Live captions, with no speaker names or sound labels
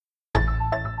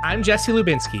I'm Jesse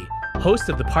Lubinsky, host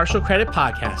of the Partial Credit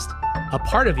Podcast, a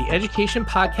part of the Education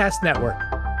Podcast Network,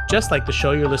 just like the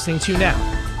show you're listening to now.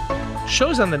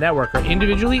 Shows on the network are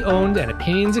individually owned and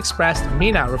opinions expressed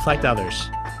may not reflect others.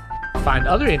 Find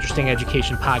other interesting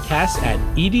education podcasts at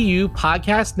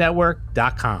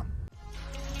edupodcastnetwork.com.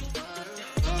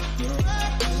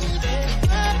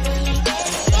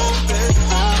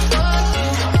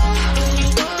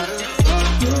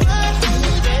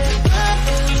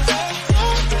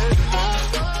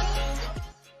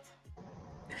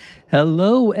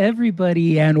 Hello,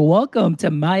 everybody, and welcome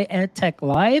to My EdTech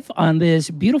Live on this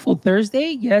beautiful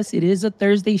Thursday. Yes, it is a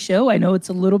Thursday show. I know it's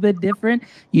a little bit different.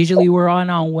 Usually we're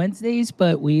on Wednesdays,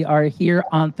 but we are here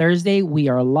on Thursday. We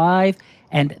are live,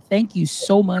 and thank you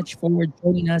so much for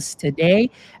joining us today.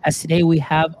 As today we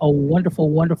have a wonderful,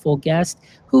 wonderful guest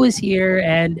who is here,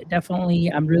 and definitely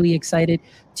I'm really excited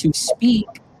to speak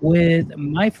with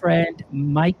my friend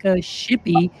Micah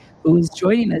Shippey, who is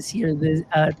joining us here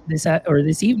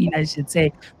this evening, I should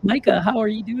say. Micah, how are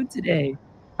you doing today?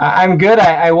 I'm good.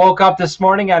 I woke up this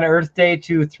morning on Earth Day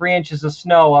to 3 inches of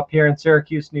snow up here in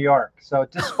Syracuse, New York. So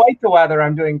despite the weather,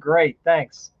 I'm doing great.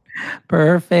 Thanks.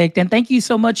 Perfect. And thank you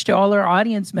so much to all our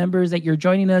audience members that you're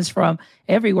joining us from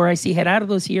everywhere. I see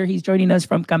Gerardo's here. He's joining us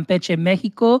from Campeche,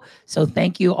 Mexico. So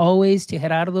thank you always to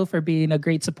Gerardo for being a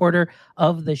great supporter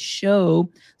of the show.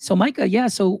 So Micah, yeah,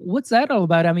 so what's that all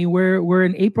about? I mean, we're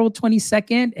in April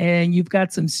 22nd and you've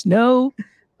got some snow.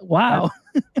 Wow.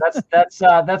 That's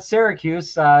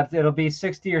Syracuse. It'll be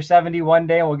 60 or 70 one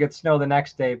day and we'll get snow the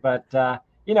next day. But,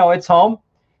 it's home.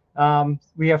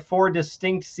 We have 4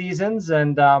 distinct seasons,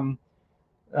 and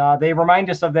they remind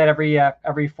us of that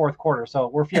every fourth quarter. So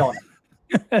we're feeling it.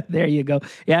 There you go.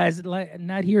 Yeah, it's like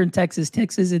not here in Texas.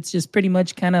 Texas, it's just pretty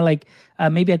much kind of like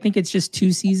maybe I think it's just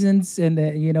 2 seasons, and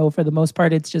for the most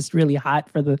part, it's just really hot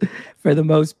for the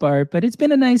most part. But it's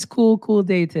been a nice, cool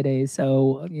day today.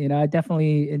 So I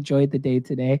definitely enjoyed the day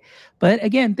today. But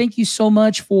again, thank you so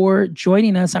much for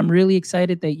joining us. I'm really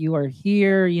excited that you are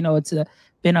here. It's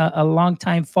been a long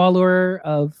time follower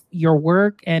of your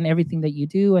work and everything that you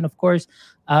do. And of course,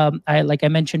 like I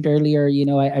mentioned earlier,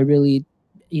 I really,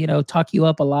 talk you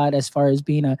up a lot as far as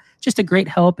being just a great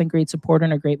help and great support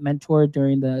and a great mentor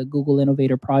during the Google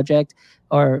Innovator Project,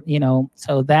 so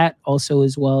that also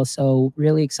as well. So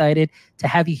really excited to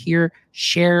have you here,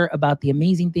 share about the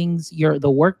amazing things,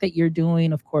 the work that you're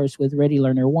doing. Of course, with Ready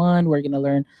Learner One, we're going to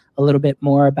learn a little bit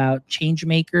more about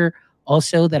Changemaker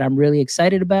also that I'm really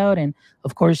excited about. And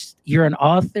of course, you're an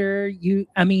author.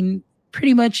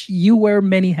 Pretty much you wear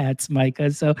many hats,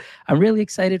 Micah. So I'm really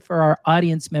excited for our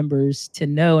audience members to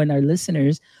know and our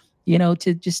listeners,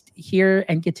 to just hear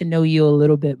and get to know you a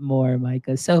little bit more,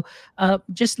 Micah. So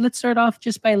let's start off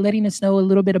just by letting us know a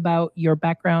little bit about your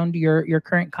background, your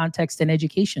current context and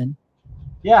education.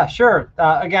 Yeah, sure.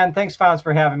 Again, thanks, Fonz,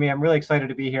 for having me. I'm really excited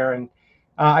to be here. And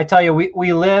I tell you,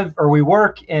 we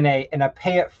work in a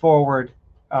pay it forward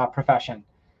profession,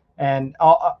 and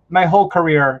my whole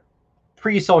career,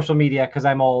 pre-social media, because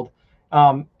I'm old,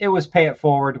 it was pay it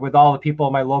forward with all the people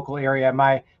in my local area,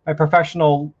 my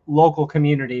professional local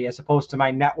community, as opposed to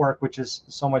my network, which is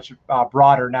so much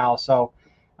broader now. So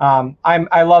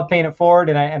I love paying it forward,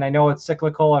 and I know it's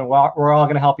cyclical, and we're all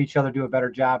going to help each other do a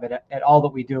better job at all that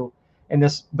we do in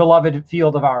this beloved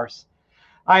field of ours.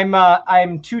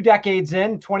 I'm 2 decades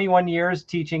in, 21 years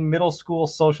teaching middle school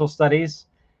social studies,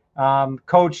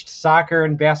 coached soccer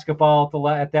and basketball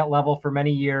at that level for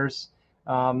many years.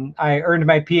 I earned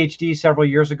my PhD several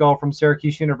years ago from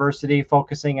Syracuse University,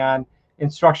 focusing on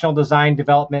instructional design,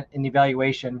 development, and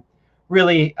evaluation,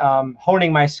 really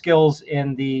honing my skills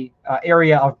in the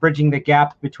area of bridging the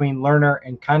gap between learner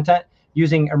and content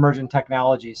using emergent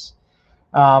technologies.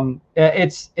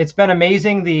 It's been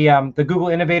amazing. The Google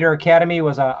Innovator Academy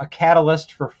was a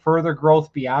catalyst for further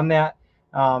growth beyond that,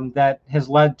 that has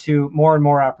led to more and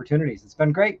more opportunities. It's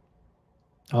been great.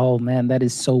 Oh man, that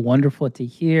is so wonderful to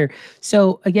hear.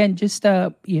 So again, just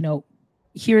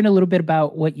hearing a little bit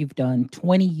about what you've done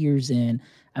 20 years in.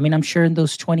 I'm sure in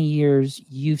those 20 years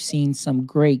you've seen some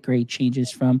great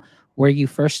changes from where you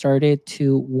first started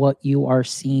to what you are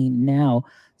seeing now.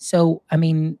 So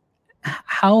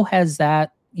how has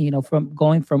that, from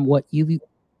going from what you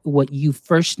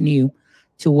first knew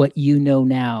to what you know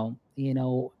now,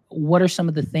 what are some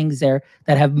of the things there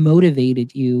that have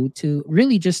motivated you to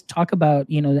really just talk about,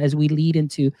 as we lead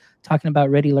into talking about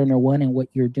Ready Learner One and what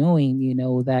you're doing,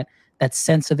 that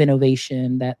sense of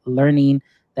innovation, that learning,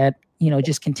 that,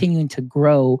 just continuing to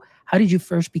grow. How did you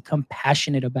first become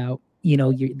passionate about,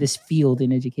 this field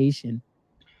in education?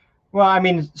 Well, I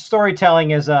mean,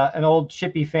 storytelling is an old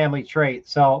Chippy family trait.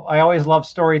 So I always loved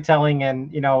storytelling,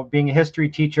 and being a history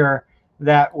teacher,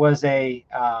 that was that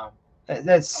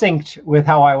synced with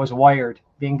how I was wired.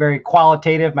 Being very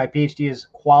qualitative. My PhD is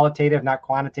qualitative, not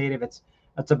quantitative. It's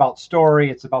about story.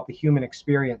 It's about the human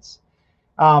experience.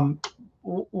 Um,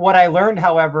 what I learned,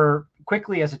 however,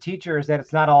 quickly as a teacher is that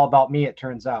it's not all about me. It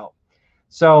turns out.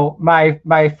 So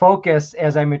my focus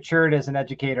as I matured as an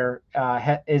educator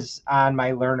is on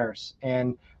my learners,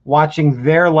 and watching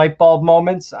their light bulb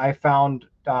moments I found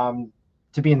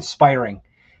to be inspiring.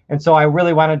 And so I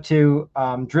really wanted to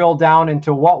drill down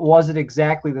into what was it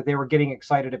exactly that they were getting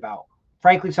excited about.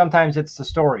 Frankly, sometimes it's the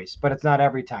stories, but it's not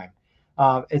every time.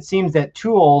 It seems that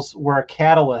tools were a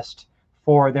catalyst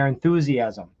for their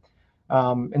enthusiasm.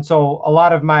 And so a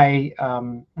lot of my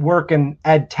work in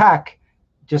ed tech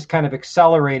just kind of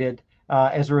accelerated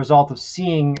as a result of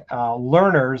seeing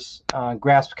learners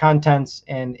grasp contents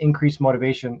and increase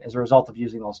motivation as a result of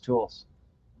using those tools.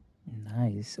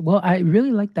 Nice. Well, I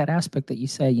really like that aspect that you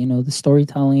say, the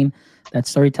storytelling, that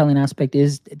storytelling aspect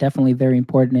is definitely very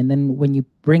important. And then when you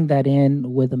bring that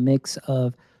in with a mix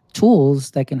of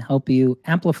tools that can help you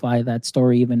amplify that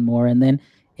story even more, and then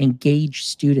engage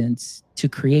students to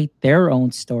create their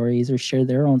own stories or share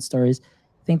their own stories,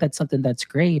 I think that's something that's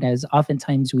great. As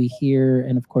oftentimes we hear,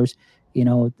 and of course,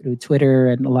 through Twitter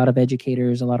and a lot of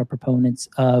educators, a lot of proponents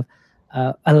of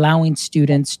allowing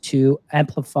students to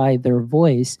amplify their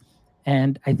voice.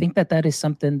 And I think that that is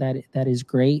something that is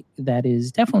great, that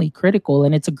is definitely critical,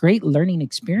 and it's a great learning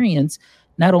experience,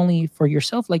 not only for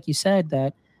yourself, like you said,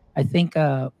 that I think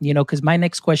because my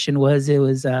next question was,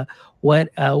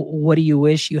 what do you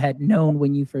wish you had known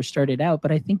when you first started out?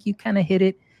 But I think you kind of hit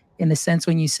it in a sense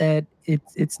when you said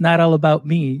it's not all about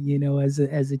me, as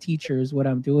a teacher is what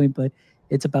I'm doing, but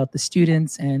it's about the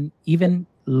students and even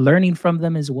learning from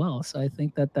them as well. So I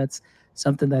think that that's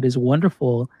something that is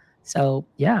wonderful. So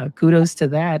yeah, kudos to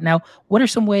that. Now, what are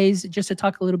some ways, just to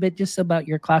talk a little bit just about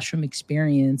your classroom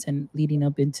experience and leading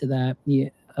up into that, yeah,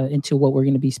 into what we're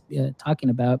going to be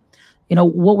talking about?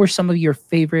 What were some of your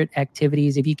favorite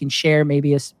activities? If you can share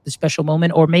maybe a special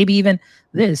moment, or maybe even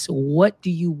this, what do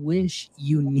you wish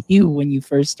you knew when you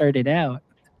first started out?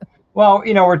 Well,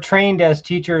 we're trained as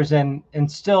teachers in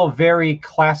still very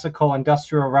classical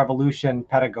industrial revolution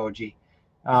pedagogy.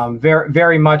 Very,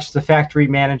 very much the factory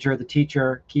manager, the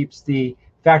teacher, keeps the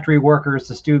factory workers,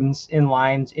 the students, in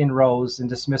lines, in rows, and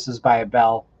dismisses by a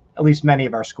bell, at least many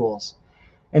of our schools.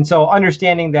 And so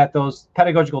understanding that those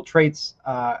pedagogical traits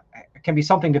can be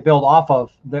something to build off of,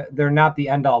 they're not the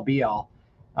end all be all.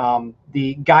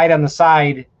 The guide on the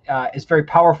side is very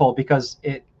powerful because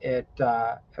it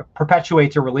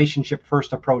perpetuates a relationship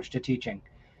first approach to teaching.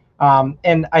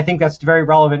 And I think that's very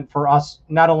relevant for us,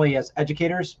 not only as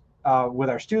educators with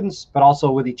our students, but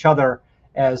also with each other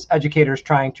as educators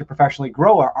trying to professionally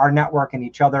grow our network and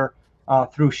each other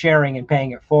through sharing and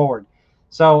paying it forward.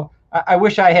 So I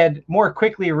wish I had more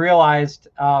quickly realized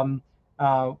the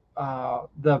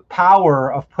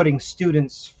power of putting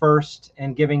students first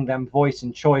and giving them voice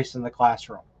and choice in the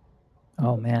classroom.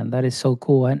 Oh man, that is so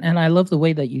cool. And I love the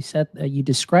way that you said, you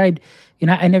described,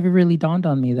 I never really dawned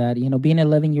on me that, being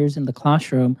 11 years in the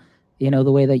classroom,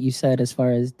 the way that you said, as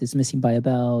far as dismissing by a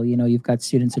bell, you've got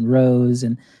students in rows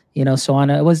and, so on.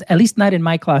 It was at least not in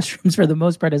my classrooms for the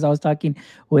most part, as I was talking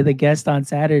with a guest on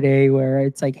Saturday, where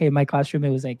it's like, hey, my classroom, it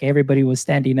was like everybody was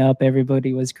standing up,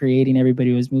 everybody was creating,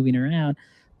 everybody was moving around.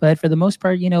 But for the most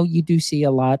part, you do see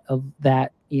a lot of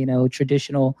that,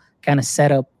 traditional kind of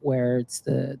setup where it's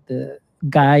the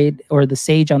guide or the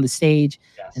sage on the stage,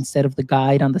 Yes. instead of the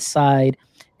guide on the side.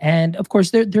 And of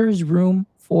course, there's room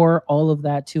for all of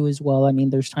that too as well. I mean,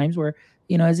 there's times where,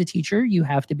 as a teacher, you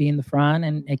have to be in the front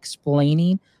and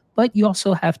explaining, but you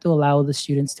also have to allow the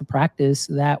students to practice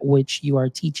that which you are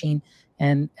teaching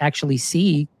and actually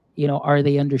see, are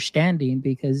they understanding?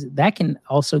 Because that can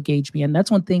also gauge me. And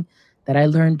that's one thing that I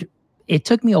learned. It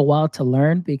took me a while to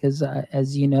learn because,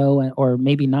 as you know, or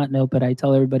maybe not know, but I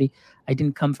tell everybody, I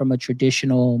didn't come from a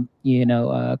traditional,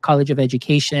 college of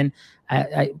education.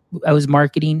 I was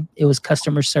marketing. It was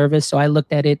customer service. So I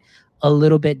looked at it a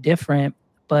little bit different,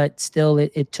 but still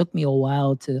it took me a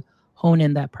while to hone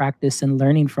in that practice and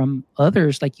learning from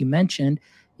others, like you mentioned,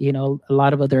 a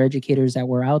lot of other educators that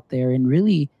were out there. And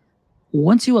really,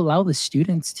 once you allow the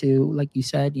students to, like you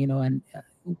said, and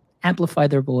amplify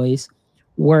their voice,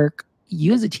 work,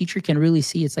 you as a teacher can really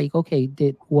see, it's like, okay,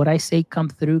 did what I say come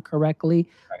through correctly?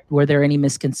 Right. Were there any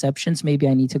misconceptions? Maybe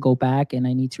I need to go back and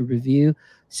I need to review.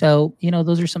 So,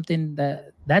 those are something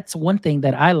that's one thing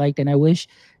that I liked. And I wish,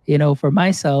 for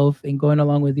myself and going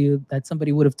along with you, that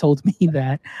somebody would have told me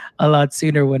that a lot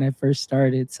sooner when I first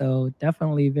started. So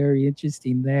definitely very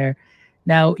interesting there.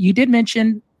 Now, you did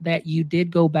mention that you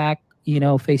did go back,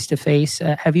 face to face.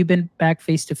 Have you been back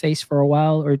face to face for a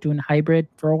while or doing hybrid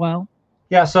for a while?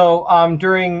 Yeah, so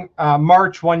during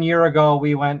March 1 year ago,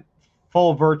 we went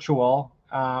full virtual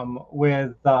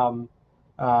with an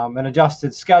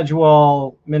adjusted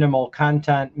schedule, minimal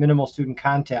content, minimal student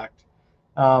contact.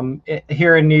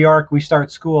 Here in New York, we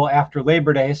start school after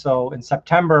Labor Day. So in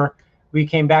September, we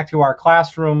came back to our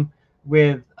classroom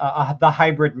with the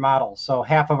hybrid model. So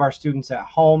half of our students at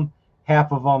home,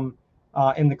 half of them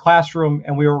in the classroom,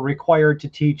 and we were required to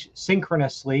teach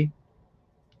synchronously,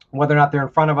 whether or not they're in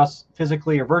front of us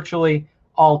physically or virtually,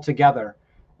 all together.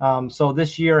 So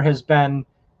this year has been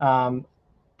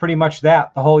pretty much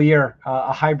that the whole year,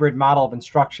 a hybrid model of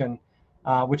instruction,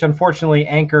 which unfortunately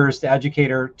anchors the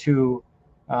educator to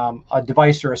a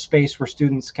device or a space where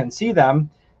students can see them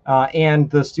and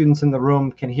the students in the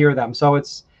room can hear them. So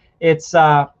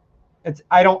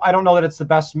I don't know that it's the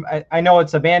best. I know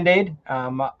it's a Band-Aid.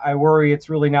 I worry it's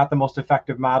really not the most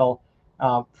effective model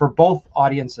for both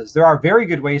audiences. There are very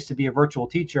good ways to be a virtual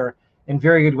teacher and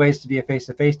very good ways to be a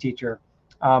face-to-face teacher.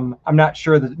 I'm not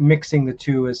sure that mixing the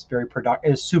two is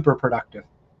super productive.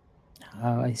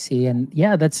 Oh, I see. And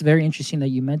yeah, that's very interesting that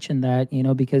you mentioned that,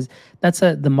 because that's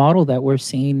the model that we're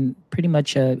seeing pretty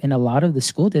much in a lot of the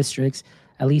school districts,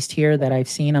 at least here that I've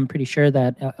seen. I'm pretty sure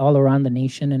that all around the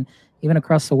nation and even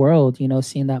across the world,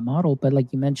 seeing that model. But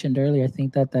like you mentioned earlier, I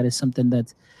think that is something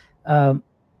that's,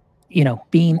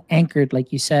 being anchored,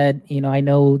 like you said. I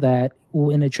know that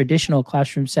in a traditional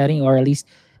classroom setting, or at least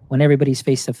when everybody's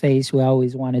face to face, we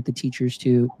always wanted the teachers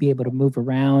to be able to move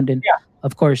around. And Yeah.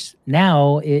 of course,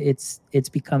 now it's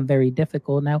become very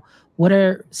difficult. Now, what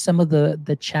are some of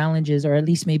the challenges, or at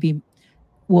least maybe,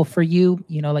 well, for you,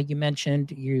 like you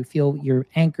mentioned, you feel you're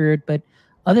anchored, but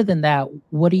other than that,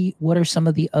 what are some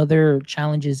of the other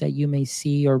challenges that you may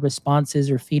see, or responses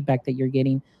or feedback that you're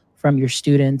getting from your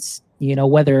students,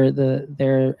 whether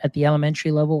they're at the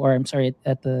elementary level, or I'm sorry,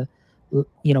 at the,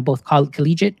 both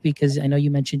collegiate, because I know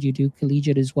you mentioned you do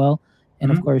collegiate as well.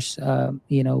 And of course,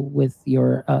 with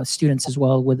your students as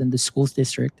well within the schools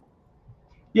district.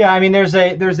 Yeah, I mean, there's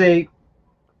a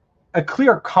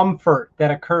clear comfort that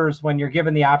occurs when you're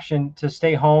given the option to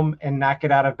stay home and not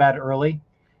get out of bed early,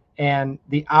 and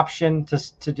the option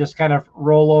to just kind of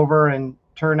roll over and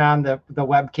turn on the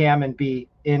webcam and be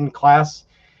in class.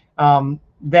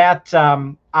 That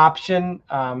option,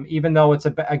 even though it's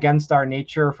against our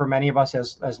nature for many of us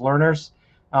as learners,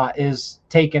 is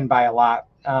taken by a lot.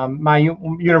 My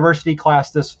university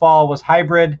class this fall was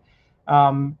hybrid,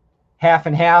 half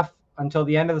and half until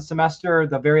the end of the semester.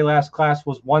 The very last class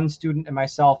was one student and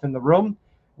myself in the room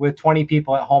with 20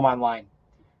 people at home online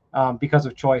because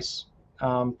of choice.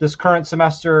 This current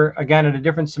semester, again, at a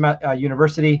different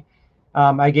university,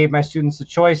 I gave my students a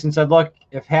choice and said, look,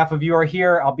 if half of you are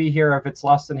here, I'll be here. If it's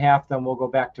less than half, then we'll go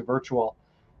back to virtual.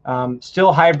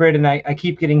 Still hybrid, and I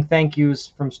keep getting thank yous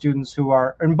from students who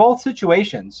are in both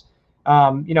situations.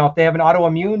 If they have an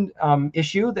autoimmune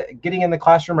issue, that getting in the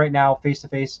classroom right now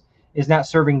face-to-face is not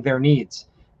serving their needs.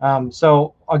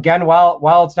 So again,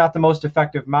 while it's not the most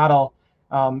effective model,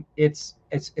 it's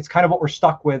kind of what we're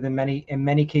stuck with in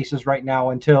many cases right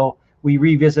now until we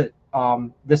revisit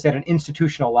this at an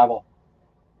institutional level.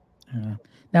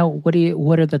 Now, what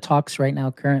are the talks right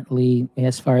now currently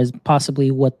as far as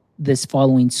possibly what this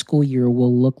following school year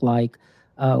will look like,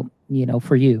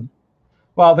 for you?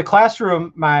 Well, the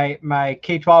classroom, my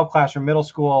K-12 classroom, middle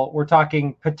school, we're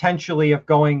talking potentially of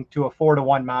going to a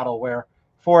 4-to-1 model where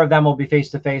 4 of them will be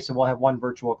face-to-face and we'll have 1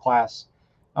 virtual class.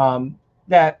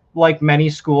 That, like many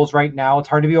schools right now, it's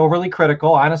hard to be overly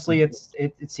critical. Honestly,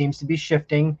 it seems to be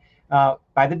shifting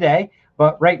by the day.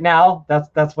 But right now,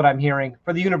 that's what I'm hearing.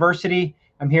 For the university,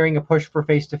 I'm hearing a push for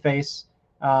face-to-face.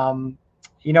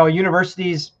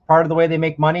 Universities, part of the way they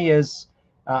make money is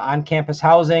on-campus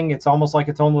housing. It's almost like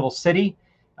its own little city.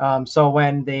 So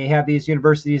when they have these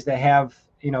universities that have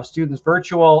students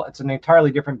virtual, it's an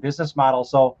entirely different business model.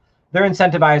 So they're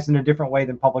incentivized in a different way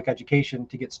than public education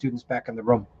to get students back in the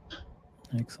room.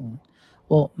 Excellent.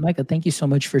 Well, Micah, thank you so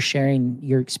much for sharing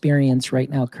your experience right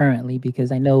now currently,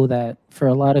 because I know that for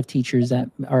a lot of teachers that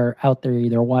are out there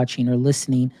either watching or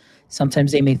listening,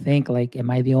 sometimes they may think like, am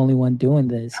I the only one doing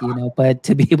this? But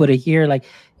to be able to hear like,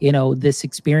 this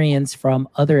experience from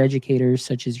other educators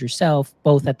such as yourself,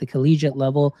 both at the collegiate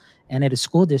level and at a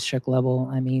school district level,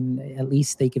 I mean, at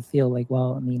least they could feel like,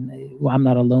 well, I mean, well, I'm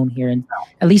not alone here. And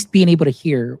at least being able to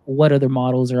hear what other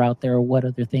models are out there, or what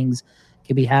other things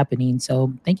could be happening.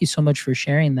 So thank you so much for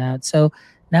sharing that. So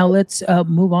now let's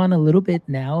move on a little bit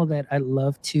now that I'd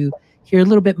love to hear a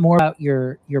little bit more about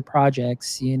your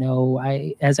projects.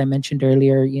 As I mentioned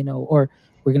earlier, or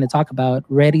we're going to talk about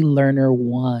Ready Learner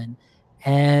One.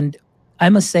 And I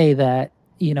must say that,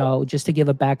 just to give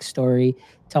a backstory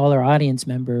to all our audience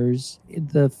members,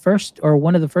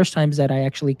 one of the first times that I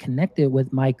actually connected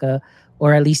with Micah,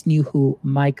 or at least knew who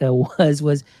Micah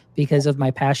was because of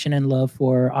my passion and love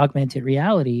for augmented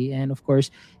reality. And of course,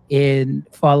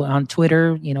 follow on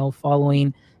Twitter,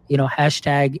 following,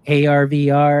 hashtag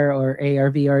ARVR or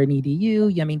ARVR and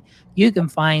EDU. I mean, you can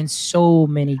find so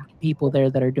many people there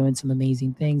that are doing some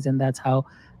amazing things. And that's how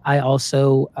I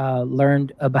also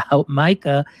learned about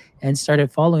Micah and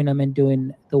started following him and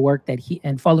doing the work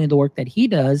following the work that he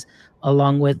does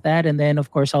along with that. And then,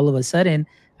 of course, all of a sudden,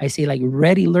 I see like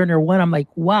Ready Learner One. I'm like,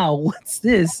 wow, what's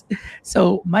this?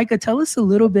 So, Micah, tell us a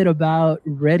little bit about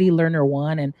Ready Learner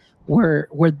One and where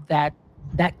that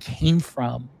came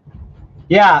from.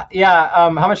 Yeah. How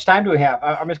much time do we have?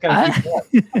 I'm just gonna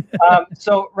keep going.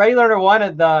 So, Ready Learner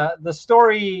One, the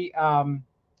story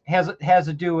has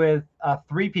to do with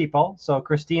three people. So,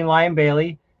 Christine Lyon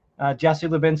Bailey, Jesse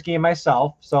Lubinsky, and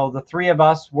myself. So, the three of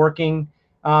us working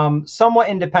somewhat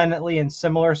independently in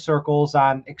similar circles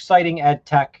on exciting ed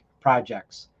tech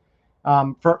projects.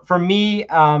 For me,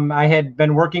 I had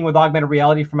been working with augmented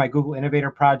reality for my Google Innovator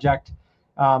project.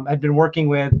 I'd been working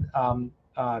with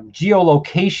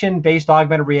geolocation-based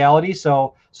augmented reality.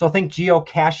 So think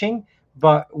geocaching,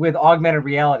 but with augmented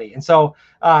reality. And so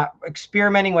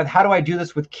experimenting with how do I do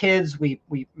this with kids? We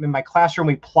in my classroom,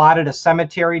 we plotted a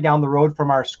cemetery down the road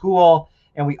from our school,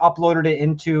 and we uploaded it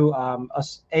into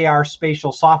AR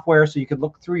spatial software, so you could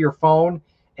look through your phone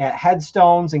at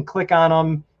headstones and click on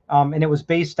them, and it was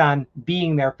based on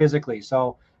being there physically.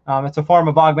 So it's a form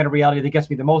of augmented reality that gets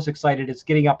me the most excited. It's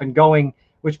getting up and going,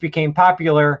 which became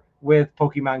popular with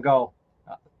Pokemon Go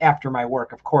after my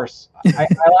work, of course. I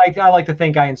like to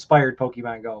think I inspired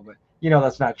Pokemon Go, but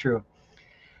that's not true.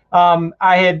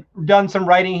 I had done some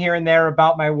writing here and there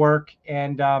about my work,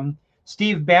 and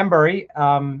Steve Bambury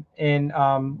in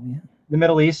the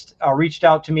Middle East reached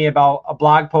out to me about a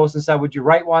blog post and said, would you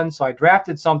write one? So I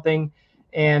drafted something,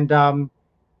 and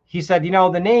he said,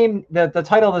 the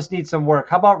title of this needs some work.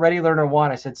 How about Ready Learner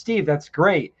One? I said, Steve, that's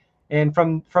great. And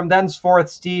from thenceforth,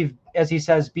 Steve, as he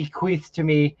says, bequeathed to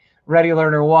me Ready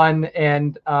Learner One,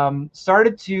 and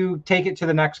started to take it to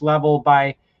the next level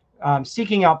by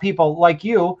seeking out people like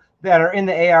you that are in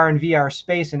the AR and VR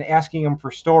space and asking them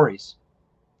for stories.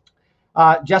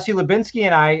 Jesse Lubinsky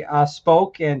and I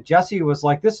spoke, and Jesse was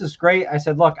like, this is great. I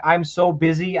said, look, I'm so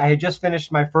busy. I had just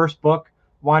finished my first book,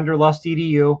 Wanderlust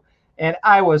EDU, and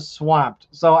I was swamped.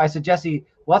 So I said, Jesse,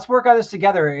 let's work on this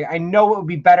together. I know it would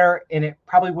be better, and it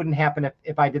probably wouldn't happen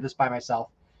if I did this by myself.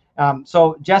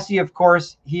 So Jesse, of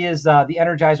course, he is the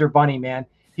Energizer Bunny, man.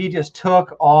 He just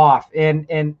took off, and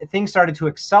things started to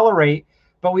accelerate,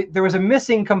 but there was a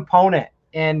missing component.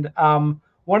 And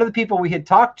one of the people we had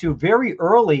talked to very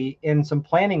early in some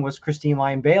planning was Christine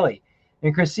Lyon Bailey.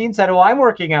 And Christine said, well, I'm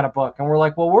working on a book. And we're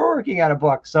like, well, we're working on a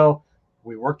book. So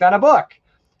we worked on a book.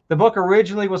 The book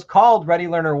originally was called Ready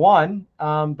Learner One.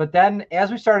 But then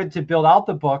as we started to build out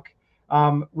the book,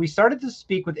 we started to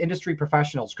speak with industry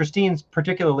professionals. Christine's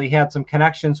particularly had some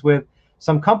connections with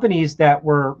some companies that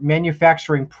were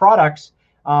manufacturing products,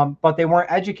 but they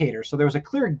weren't educators. So there was a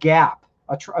clear gap.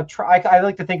 I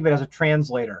like to think of it as a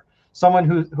translator. Someone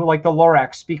who like the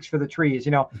Lorax speaks for the trees,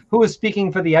 who is speaking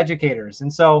for the educators.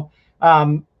 And so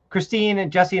Christine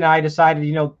and Jesse and I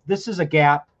decided, this is a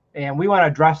gap, and we want to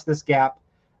address this gap,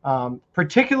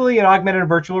 particularly in augmented and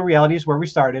virtual realities where we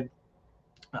started.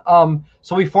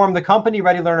 So we formed the company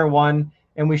Ready Learner One,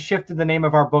 and we shifted the name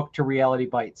of our book to Reality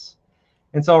Bites.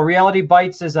 And so Reality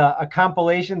Bites is a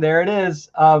compilation, there it is,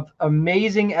 of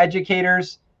amazing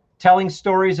educators telling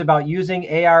stories about using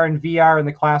AR and VR in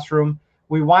the classroom.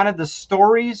 We wanted the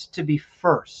stories to be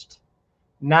first,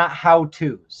 not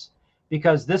how-tos,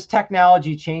 because this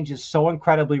technology changes so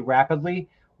incredibly rapidly.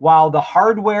 While the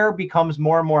hardware becomes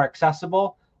more and more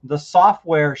accessible, the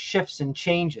software shifts and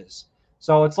changes.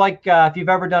 So it's like if you've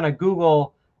ever done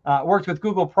worked with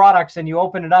Google products, and you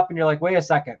open it up and you're like, wait a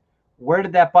second, where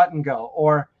did that button go?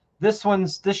 Or this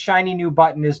shiny new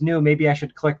button is new, maybe I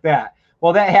should click that.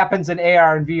 Well, that happens in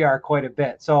AR and VR quite a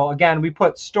bit. So again, we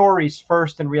put stories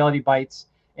first in Reality Bites,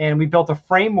 And we built a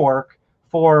framework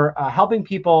for helping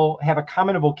people have a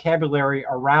common vocabulary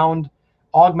around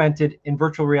augmented and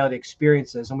virtual reality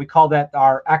experiences. And we call that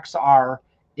our XR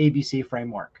ABC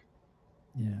framework.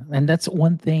 Yeah, and that's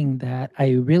one thing that I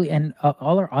really, and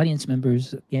all our audience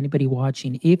members, anybody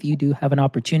watching, if you do have an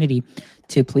opportunity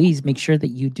to, please make sure that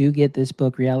you do get this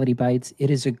book, Reality Bites.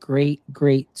 It is a great,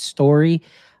 great story,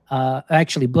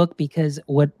 actually book, because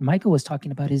what Michael was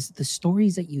talking about is the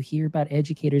stories that you hear about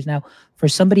educators. Now, for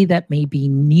somebody that may be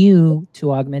new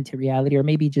to augmented reality, or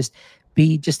maybe just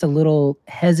be just a little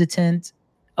hesitant,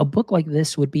 a book like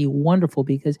this would be wonderful,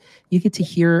 because you get to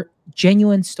hear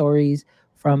genuine stories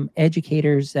from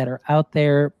educators that are out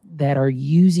there that are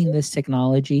using this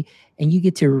technology, and you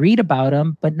get to read about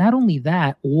them. But not only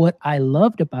that, what I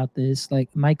loved about this, like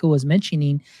Michael was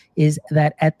mentioning, is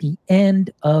that at the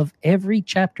end of every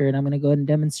chapter, and I'm going to go ahead and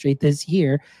demonstrate this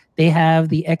here, they have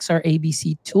the XR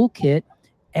ABC toolkit.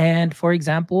 And for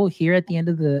example, here at the end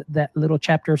of that little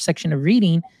chapter section of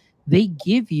reading, they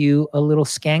give you a little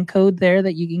scan code there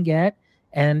that you can get.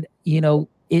 And,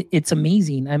 it's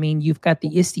amazing. I mean, you've got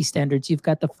the ISTE standards, you've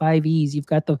got the 5Es, you've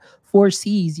got the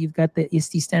 4Cs, you've got the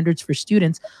ISTE standards for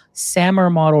students, SAMR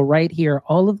model right here,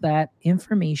 all of that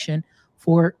information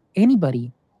for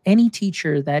anybody, any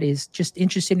teacher that is just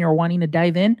interested in or wanting to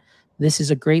dive in. This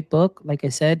is a great book. Like I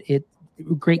said,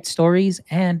 great stories,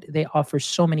 and they offer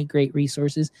so many great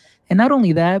resources. And not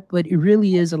only that, but it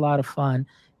really is a lot of fun.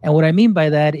 And what I mean by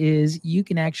that is you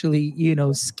can actually,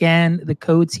 scan the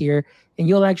codes here, and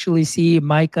you'll actually see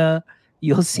Micah,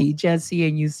 you'll see Jesse,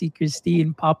 and you see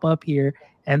Christine pop up here,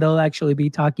 and they'll actually be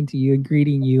talking to you and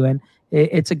greeting you. And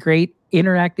it's a great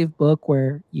interactive book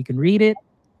where you can read it,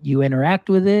 you interact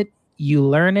with it, you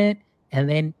learn it, and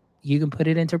then you can put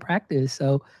it into practice.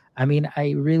 So, I mean,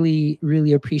 I really,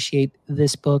 really appreciate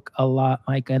this book a lot,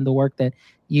 Micah, and the work that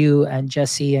you and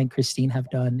Jesse and Christine have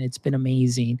done. It's been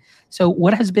amazing. So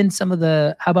what has been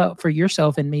how about for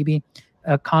yourself, and maybe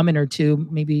a comment or two,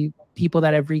 maybe people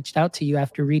that have reached out to you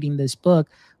after reading this book,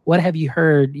 what have you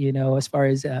heard, as far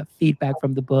as feedback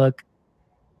from the book?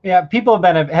 Yeah, people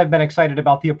have been excited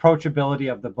about the approachability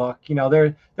of the book.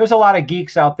 There's a lot of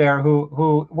geeks out there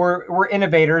who were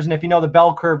innovators, and if you know the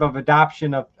bell curve of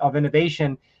adoption of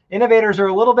innovation, innovators are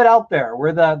a little bit out there.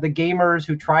 We're the gamers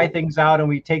who try things out, and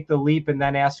we take the leap and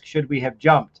then ask, should we have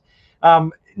jumped?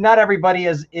 Not everybody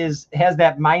has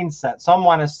that mindset. Some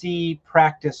want to see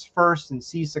practice first and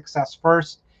see success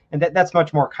first, and that's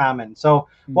much more common. So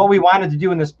what we wanted to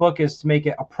do in this book is to make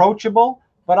it approachable,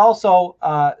 but also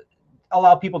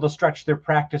allow people to stretch their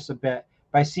practice a bit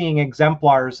by seeing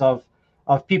exemplars of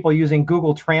people using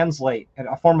Google Translate,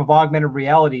 a form of augmented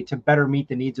reality, to better meet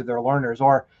the needs of their learners,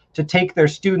 or to take their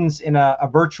students in a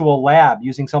virtual lab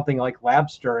using something like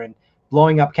Labster and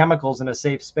blowing up chemicals in a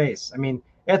safe space. I mean,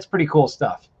 it's pretty cool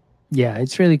stuff. Yeah,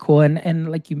 it's really cool. And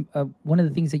like one of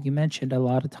the things that you mentioned, a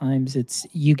lot of times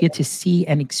you get to see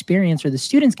and experience, or the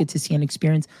students get to see and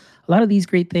experience a lot of these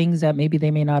great things that maybe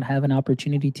they may not have an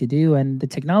opportunity to do. And the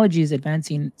technology is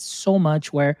advancing so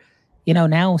much where,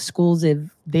 now schools, if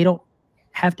they don't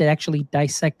have to actually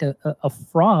dissect a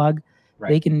frog, right,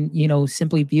 they can,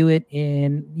 simply view it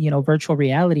in, virtual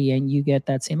reality, and you get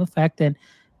that same effect. And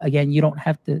again, you don't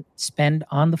have to spend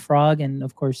on the frog. And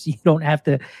of course, you don't have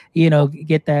to,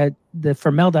 get the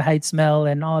formaldehyde smell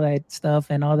and all that stuff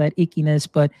and all that ickiness,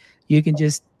 but you can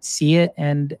just see it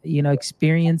and,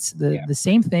 experience the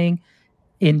same thing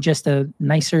in just a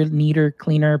nicer, neater,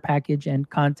 cleaner package and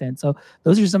content. So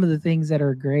those are some of the things that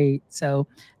are great. So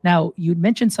now you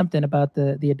mentioned something about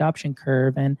the adoption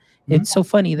curve, and it's so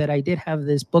funny that I did have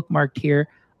this bookmarked here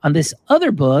on this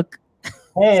other book.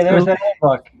 Hey, there's that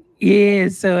book. Yeah.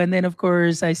 So, and then of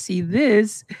course I see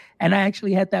this, and I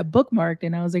actually had that bookmarked,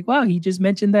 and I was like, wow, he just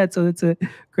mentioned that. So it's a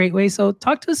great way. So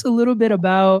talk to us a little bit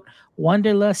about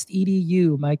Wanderlust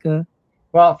EDU, Micah.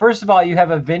 Well, first of all, you have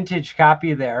a vintage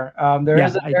copy there. There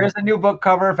is a new book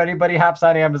cover. If anybody hops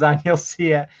on Amazon, you'll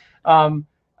see it.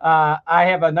 I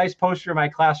have a nice poster in my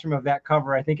classroom of that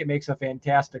cover. I think it makes a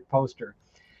fantastic poster.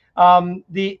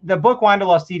 The book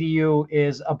Wanderlust EDU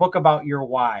is a book about your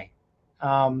why.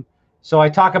 So I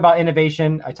talk about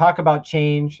innovation. I talk about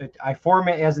change. I form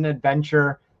it as an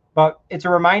adventure, but it's a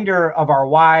reminder of our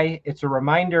why. It's a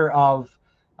reminder of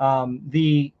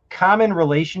the common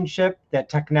relationship that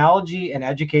technology and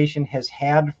education has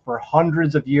had for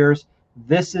hundreds of years.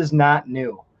 This is not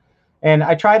new. And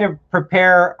I try to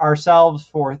prepare ourselves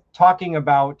for talking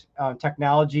about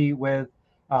technology with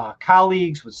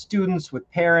colleagues, with students, with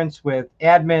parents, with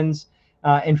admins,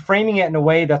 and framing it in a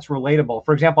way that's relatable.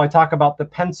 For example, I talk about the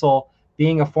pencil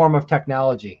being a form of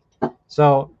technology.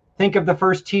 So think of the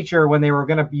first teacher when they were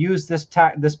going to use this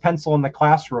pencil in the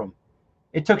classroom.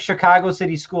 It took Chicago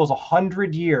City Schools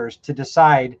 100 years to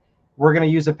decide we're going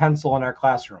to use a pencil in our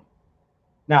classroom.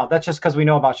 Now, that's just because we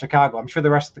know about Chicago. I'm sure the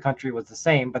rest of the country was the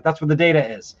same, but that's where the data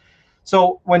is.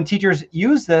 So when teachers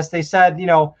use this, they said,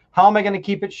 how am I going to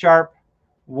keep it sharp?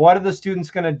 What are the students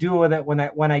going to do with it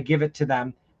when I give it to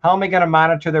them? How am I going to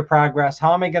monitor their progress?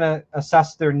 How am I going to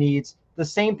assess their needs? The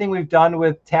same thing we've done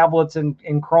with tablets and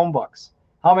Chromebooks.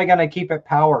 How am I going to keep it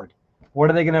powered?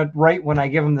 What are they going to write when I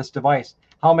give them this device?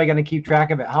 How am I going to keep track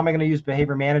of it? How am I going to use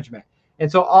behavior management?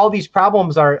 And so all these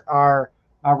problems are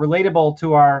relatable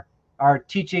to our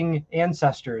teaching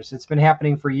ancestors. It's been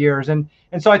happening for years. And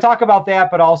so I talk about that,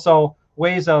 but also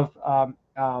ways of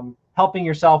helping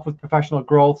yourself with professional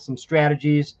growth, some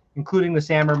strategies, including the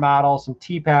SAMR model, some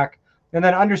TPAC, and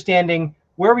then understanding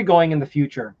where are we going in the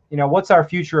future? What's our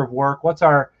future of work?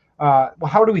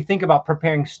 How do we think about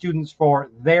preparing students for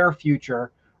their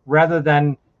future rather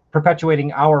than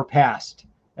perpetuating our past?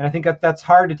 And I think that's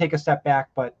hard to take a step back,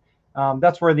 but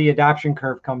that's where the adoption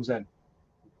curve comes in.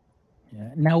 Yeah.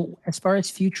 Now, as far as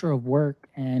future of work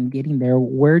and getting there,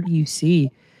 where do you see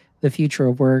the future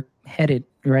of work headed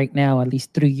right now, at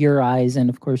least through your eyes? And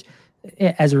of course,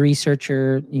 as a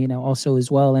researcher, also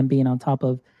as well, and being on top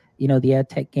of, the ed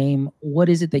tech game, what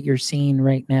is it that you're seeing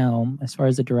right now as far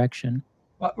as the direction?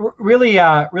 Well,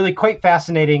 really quite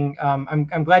fascinating.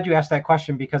 I'm glad you asked that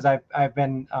question because I've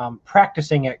been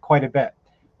practicing it quite a bit.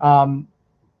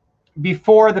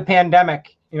 Before the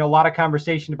pandemic, a lot of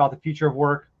conversation about the future of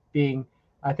work being,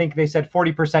 I think they said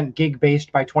 40%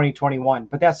 gig-based by 2021.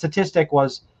 But that statistic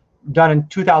was done in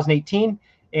 2018,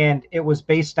 and it was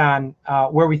based on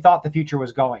where we thought the future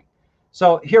was going.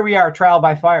 So here we are, trial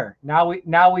by fire.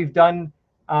 Now we've done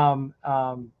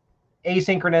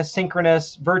asynchronous,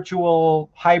 synchronous, virtual,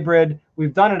 hybrid.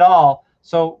 We've done it all.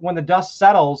 So when the dust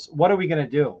settles, what are we going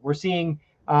to do? We're seeing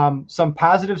some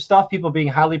positive stuff, people being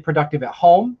highly productive at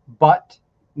home, but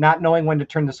not knowing when to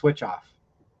turn the switch off.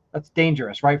 That's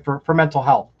dangerous, right? For mental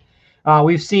health.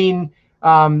 We've seen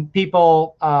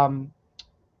people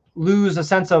lose a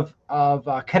sense of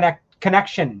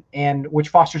connection, and which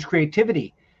fosters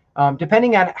creativity.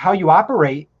 Depending on how you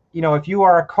operate, if you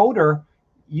are a coder,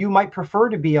 you might prefer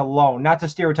to be alone. Not to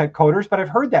stereotype coders, but I've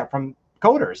heard that from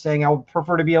coders saying I would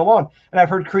prefer to be alone. And I've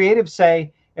heard creatives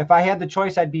say, if I had the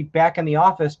choice, I'd be back in the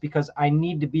office because I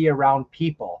need to be around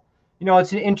people.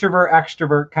 It's an introvert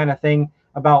extrovert kind of thing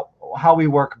about how we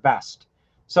work best.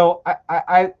 So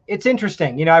it's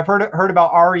interesting. I've heard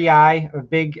about REI, a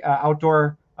big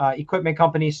outdoor equipment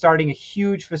company, starting a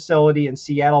huge facility in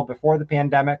Seattle before the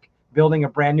pandemic, building a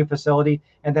brand new facility,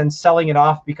 and then selling it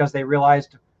off because they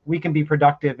realized we can be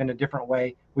productive in a different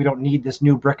way. We don't need this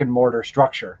new brick and mortar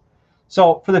structure.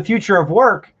 So for the future of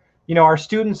work, our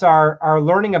students are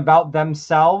learning about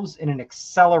themselves in an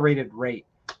accelerated rate.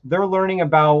 They're learning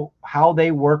about how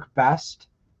they work best.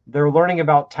 They're learning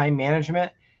about time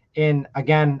management in,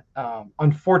 again,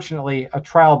 unfortunately, a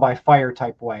trial by fire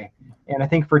type way. And I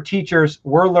think for teachers,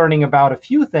 we're learning about a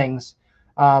few things.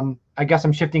 I guess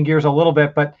I'm shifting gears a little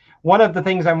bit, but one of the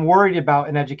things I'm worried about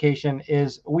in education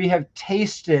is we have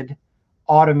tasted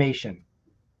automation.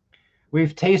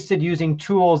 We've tasted using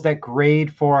tools that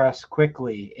grade for us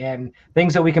quickly and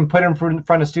things that we can put in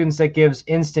front of students that gives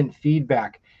instant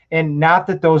feedback. And not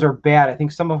that those are bad. I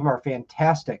think some of them are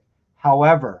fantastic.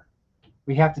 However,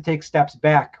 we have to take steps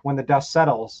back when the dust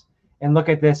settles and look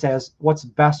at this as what's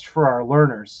best for our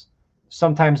learners.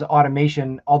 Sometimes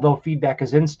automation, although feedback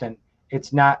is instant,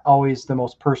 it's not always the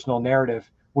most personal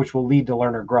narrative, which will lead to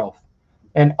learner growth.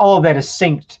 And all of that is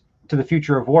synced to the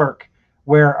future of work,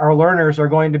 where our learners are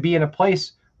going to be in a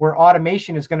place where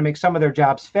automation is going to make some of their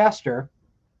jobs faster,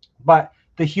 but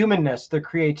the humanness, the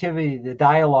creativity, the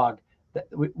dialogue,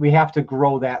 we have to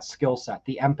grow that skill set,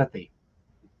 the empathy.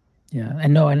 Yeah,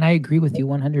 and I agree with you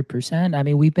 100%. I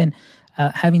mean, we've been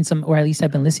having some, or at least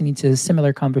I've been listening to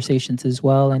similar conversations as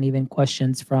well, and even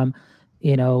questions from,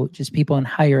 just people in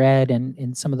higher ed and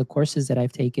in some of the courses that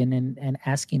I've taken, and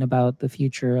asking about the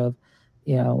future of,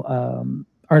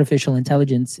 artificial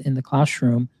intelligence in the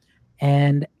classroom.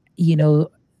 And,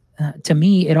 to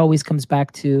me, it always comes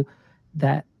back to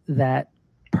that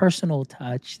personal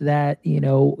touch that,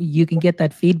 you can get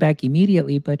that feedback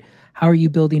immediately, but how are you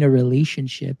building a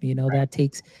relationship? That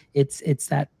takes, it's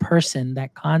that person,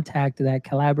 that contact, that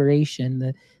collaboration,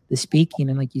 the speaking,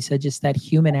 and like you said, just that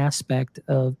human aspect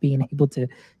of being able to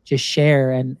just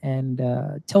share and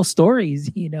tell stories,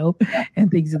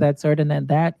 and things of that sort. And then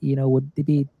that, would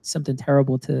be something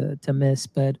terrible to miss,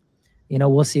 but,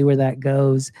 we'll see where that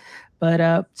goes.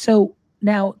 But so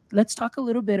Now let's talk a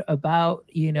little bit about,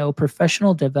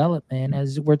 professional development.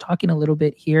 As we're talking a little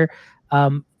bit here,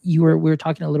 we were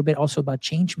talking a little bit also about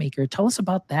Changemaker. Tell us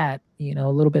about that, a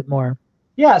little bit more.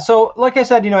 Yeah, so like I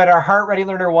said, at our Heart Ready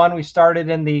Learner 1, we started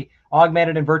in the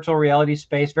augmented and virtual reality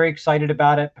space. Very excited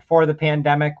about it. Before the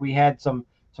pandemic, we had some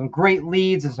great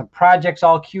leads and some projects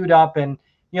all queued up, and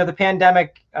the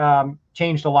pandemic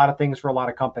changed a lot of things for a lot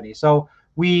of companies. So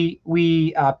we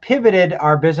pivoted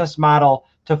our business model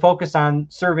to focus on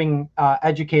serving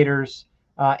educators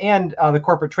and the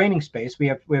corporate training space. We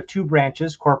have two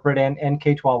branches, corporate and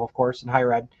K-12, of course, and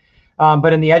higher ed.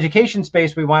 But in the education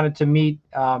space, we wanted to meet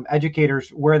educators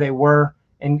where they were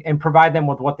and provide them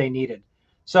with what they needed.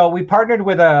 So we partnered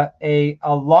with a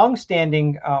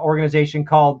longstanding organization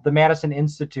called the Madison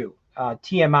Institute,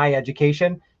 TMI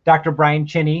Education, Dr. Brian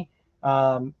Chinney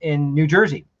in New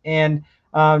Jersey. And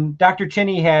Dr.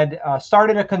 Chinney had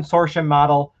started a consortium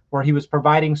model where he was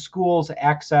providing schools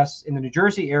access in the New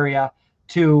Jersey area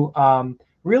to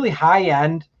really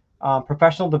high-end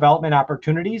professional development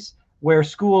opportunities where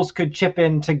schools could chip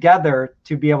in together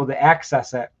to be able to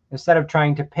access it instead of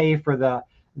trying to pay for the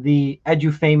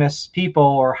edu-famous people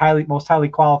or most highly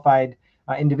qualified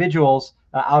individuals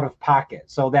out of pocket.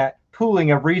 So that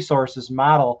pooling of resources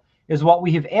model is what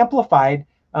we have amplified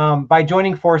by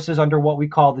joining forces under what we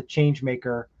call the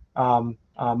Changemaker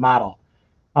model.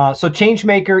 So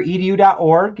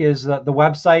changemakeredu.org is the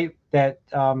website that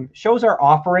shows our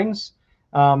offerings.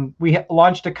 We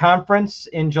launched a conference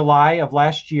in July of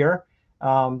last year,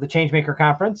 the Changemaker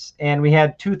Conference, and we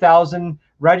had 2,000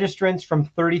 registrants from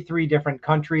 33 different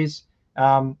countries.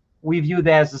 We view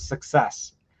that as a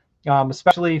success,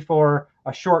 especially for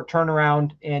a short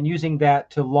turnaround and using that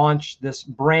to launch this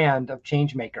brand of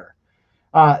Changemaker.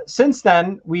 Since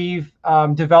then, we've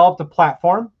developed a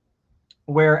platform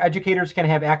where educators can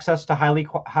have access to highly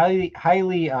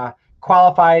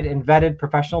qualified and vetted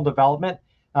professional development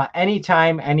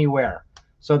anytime, anywhere.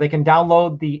 So they can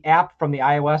download the app from the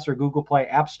iOS or Google Play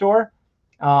App Store,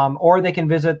 or they can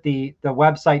visit the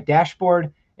website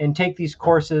dashboard and take these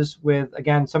courses with,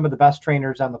 again, some of the best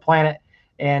trainers on the planet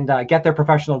and get their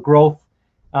professional growth.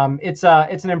 It's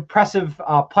an impressive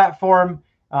platform.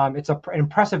 It's an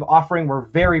impressive offering. We're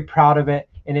very proud of it,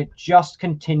 and it just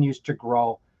continues to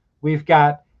grow. We've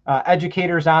got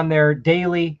educators on there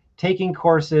daily, taking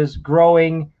courses,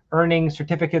 growing, earning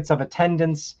certificates of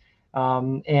attendance,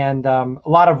 and a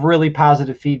lot of really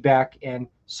positive feedback, and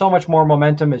so much more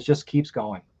momentum. It just keeps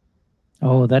going.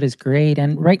 Oh, that is great.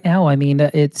 And right now, I mean,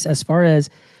 it's as far as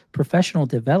professional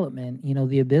development,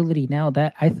 the ability now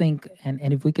that I think, and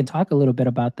if we can talk a little bit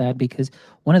about that, because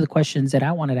one of the questions that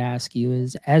I wanted to ask you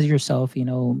is, as yourself,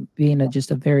 being just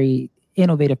a very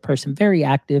innovative person, very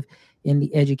active in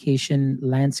the education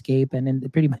landscape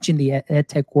and pretty much in the ed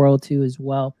tech world too as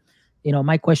well.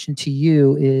 My question to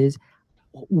you is,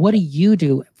 what do you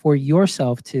do for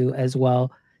yourself too as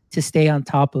well to stay on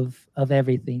top of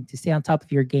everything, to stay on top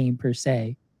of your game per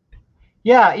se?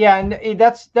 Yeah, and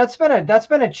that's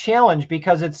been a challenge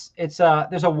because there's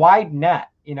a wide net.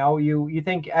 You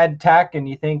think ed tech and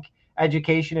you think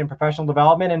education and professional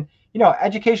development, and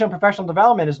education and professional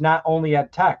development is not only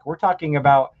ed tech. We're talking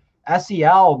about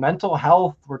SEL, mental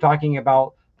health. We're talking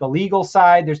about the legal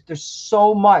side. There's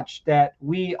so much that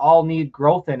we all need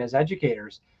growth in as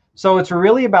educators. So it's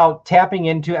really about tapping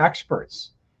into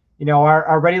experts.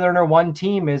 Our Ready Learner 1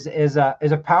 team is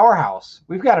a powerhouse.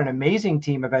 We've got an amazing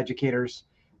team of educators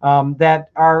that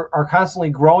are constantly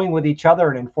growing with each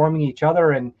other and informing each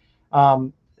other, and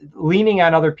leaning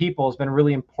on other people has been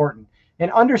really important.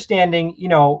 And understanding,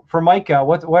 for Micah,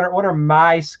 what are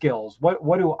my skills?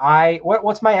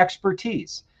 What's my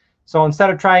expertise? So instead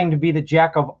of trying to be the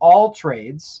jack of all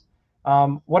trades,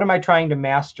 what am I trying to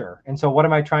master? And so what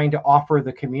am I trying to offer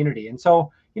the community? And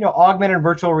so, augmented and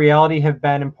virtual reality have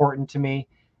been important to me.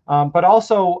 But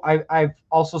also I've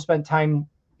also spent time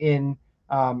in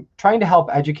trying to help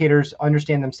educators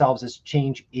understand themselves as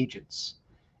change agents,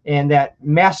 and that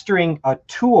mastering a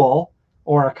tool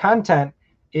or a content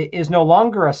is no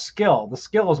longer a skill. The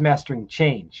skill is mastering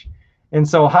change. And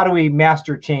so how do we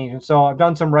master change? And so I've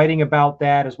done some writing about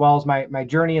that, as well as my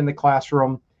journey in the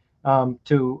classroom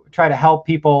to try to help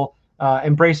people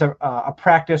embrace a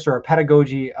practice or a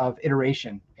pedagogy of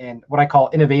iteration and what I call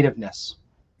innovativeness.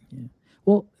 Yeah.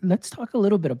 Well, let's talk a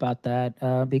little bit about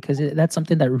that because that's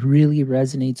something that really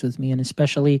resonates with me. And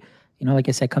especially, like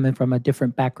I said, coming from a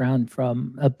different background,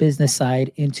 from a business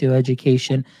side into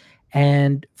education.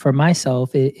 And for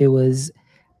myself, it was,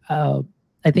 I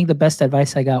think the best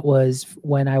advice I got was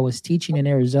when I was teaching in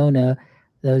Arizona.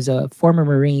 There was a former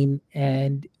Marine,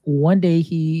 and one day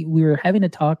we were having a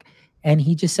talk, and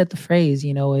he just said the phrase,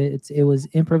 it was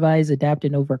improvise, adapt,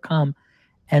 and overcome.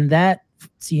 And that,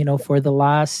 for the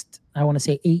last, I want to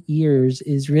say 8 years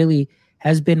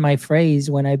has been my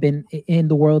phrase when I've been in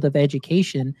the world of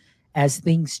education. As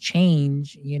things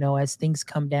change, as things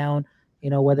come down,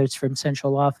 whether it's from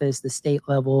central office, the state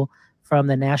level, from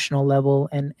the national level,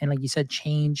 and like you said,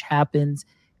 change happens.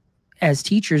 As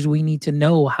teachers, we need to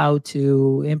know how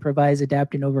to improvise,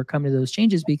 adapt, and overcome to those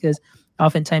changes, because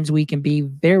oftentimes we can be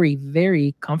very,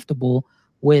 very comfortable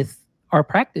with our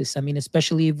practice. I mean,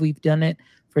 especially if we've done it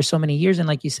for so many years. And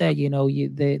like you said,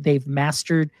 they've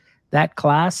mastered that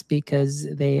class because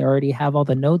they already have all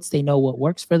the notes. They know what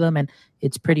works for them. And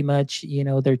it's pretty much,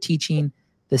 they're teaching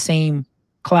the same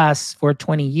class for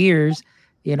 20 years,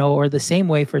 or the same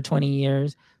way for 20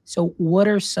 years. So what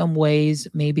are some ways,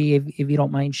 maybe if you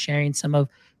don't mind sharing some of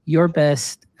your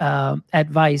best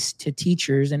advice to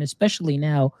teachers, and especially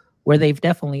now where they've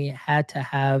definitely had to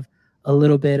have a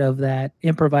little bit of that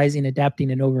improvising,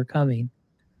 adapting, and overcoming?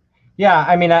 Yeah,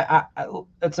 I mean, I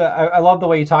love the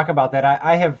way you talk about that.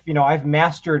 I've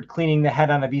mastered cleaning the head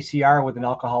on a VCR with an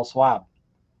alcohol swab,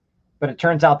 but it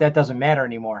turns out that doesn't matter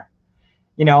anymore.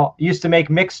 Used to make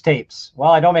mixtapes.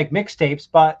 Well, I don't make mixtapes,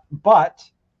 but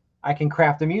I can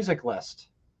craft a music list.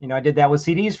 I did that with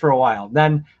CDs for a while.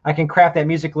 Then I can craft that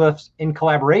music list in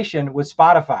collaboration with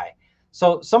Spotify.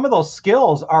 So some of those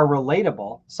skills are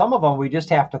relatable. Some of them we just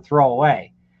have to throw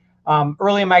away.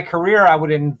 Early in my career, I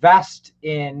would invest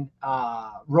in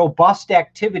robust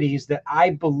activities that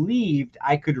I believed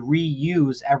I could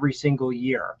reuse every single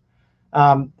year.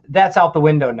 That's out the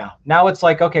window now. Now it's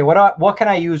like, okay, what can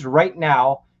I use right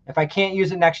now? If I can't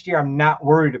use it next year, I'm not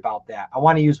worried about that. I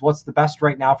want to use what's the best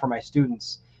right now for my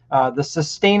students. The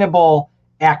sustainable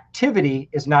activity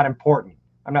is not important.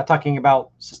 I'm not talking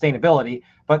about sustainability,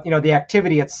 but the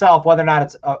activity itself, whether or not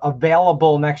it's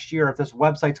available next year, if this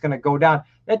website's going to go down,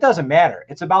 it doesn't matter.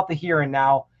 It's about the here and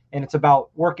now, and it's about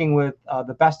working with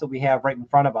the best that we have right in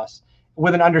front of us,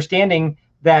 with an understanding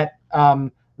that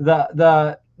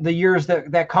the years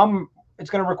that come, it's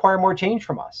going to require more change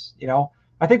from us.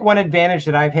 I think one advantage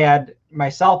that I've had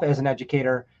myself as an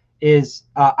educator is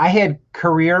I had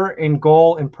career and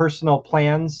goal and personal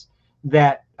plans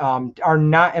that are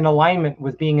not in alignment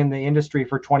with being in the industry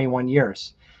for 21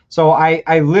 years. So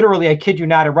I literally, I kid you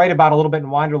not, I write about a little bit in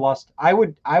Wanderlust. I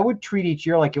would treat each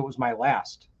year like it was my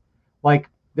last. Like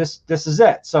this is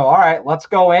it. So all right, let's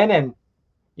go in and,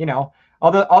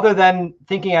 other than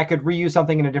thinking I could reuse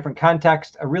something in a different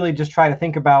context, I really just try to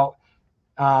think about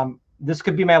this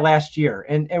could be my last year.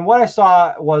 And what I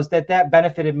saw was that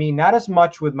benefited me not as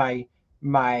much with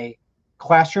my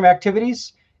classroom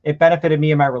activities. It benefited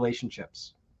me in my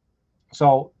relationships.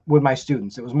 So with my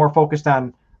students, it was more focused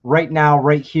on right now,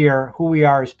 right here, who we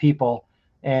are as people,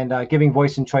 and giving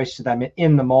voice and choice to them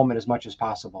in the moment as much as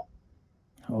possible.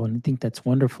 Oh, and I think that's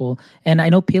wonderful. And I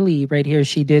know Pili right here,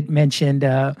 she did mention,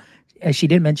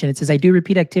 it says, I do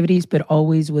repeat activities, but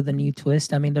always with a new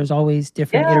twist. I mean, there's always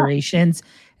different iterations.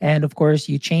 And of course,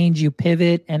 you change, you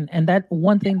pivot. And that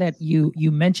one thing that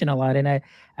you mention a lot, and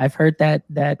I've heard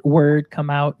that word come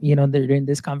out, during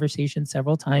this conversation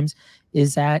several times,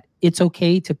 is that it's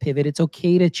okay to pivot. It's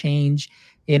okay to change.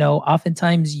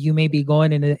 Oftentimes you may be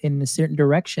going in a certain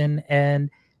direction, and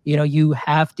you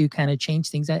have to kind of change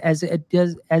things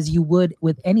as you would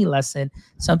with any lesson.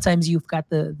 Sometimes you've got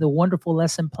the wonderful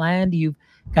lesson planned. You've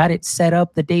got it set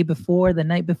up the day before, the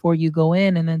night before you go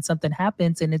in, and then something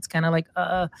happens and it's kind of like,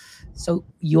 so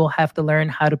you'll have to learn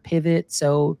how to pivot.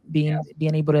 So being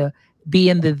able to be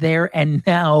in the there and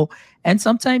now. And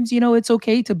sometimes, it's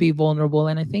okay to be vulnerable.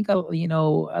 And I think,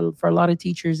 for a lot of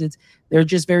teachers, they're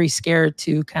just very scared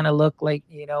to kind of look like,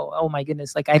 oh my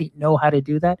goodness, like I didn't know how to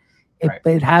do that.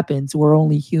 It happens. We're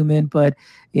only human, but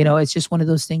it's just one of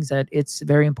those things that it's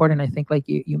very important. I think, like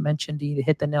you mentioned, you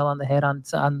hit the nail on the head on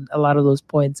a lot of those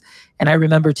points. And I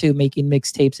remember too making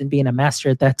mixtapes and being a master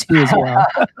at that too as well.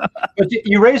 But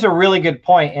you raise a really good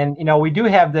point, and we do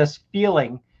have this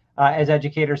feeling as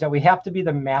educators that we have to be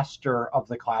the master of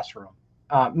the classroom,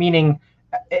 meaning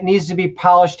it needs to be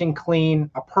polished and clean,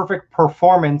 a perfect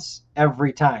performance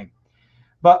every time.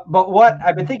 But what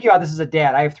I've been thinking about this as a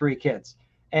dad, I have 3 kids.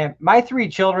 And my 3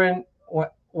 children,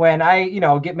 when I,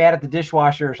 get mad at the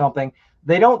dishwasher or something,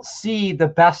 they don't see the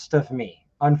best of me,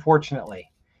 unfortunately.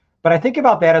 But I think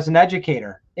about that as an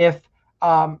educator. If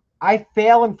I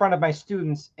fail in front of my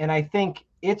students, and I think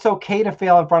it's okay to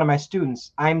fail in front of my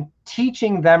students, I'm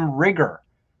teaching them rigor.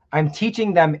 I'm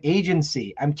teaching them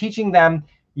agency. I'm teaching them,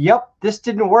 yep, this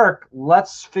didn't work.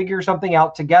 Let's figure something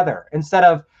out together, instead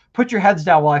of put your heads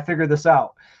down while I figure this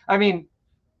out. I mean,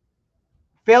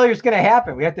 failure is going to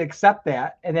happen. We have to accept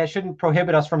that, and that shouldn't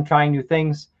prohibit us from trying new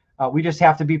things. We just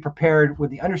have to be prepared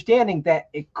with the understanding that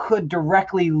it could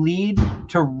directly lead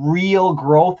to real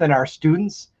growth in our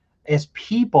students as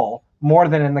people more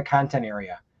than in the content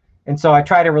area. And so I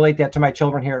try to relate that to my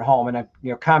children here at home, and I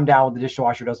calm down when the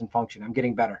dishwasher doesn't function. I'm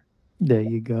getting better. There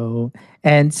you go.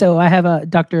 And so I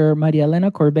have Dr. Maria Elena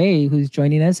Corbet who's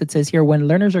joining us. It says here, when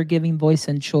learners are given voice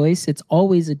and choice, it's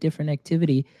always a different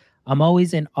activity. I'm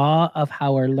always in awe of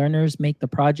how our learners make the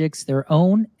projects their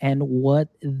own and what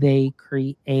they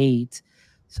create.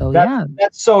 So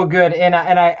that's so good. And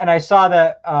I saw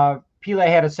that Pile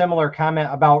had a similar comment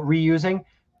about reusing.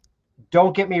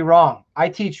 Don't get me wrong. I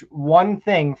teach one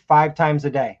thing 5 times a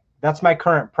day. That's my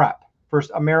current prep for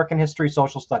American history,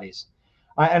 social studies.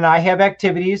 And I have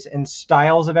activities and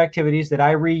styles of activities that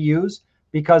I reuse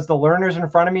because the learners in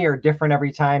front of me are different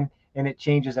every time, and it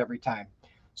changes every time.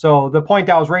 So the point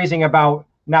I was raising about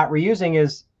not reusing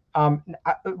is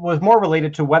was more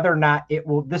related to whether or not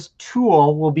this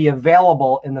tool will be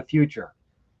available in the future.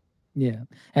 Yeah,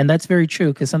 and that's very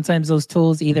true, because sometimes those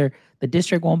tools, either the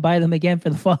district won't buy them again for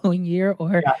the following year,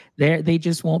 or they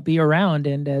just won't be around.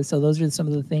 And so those are some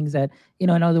of the things that, in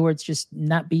other words, just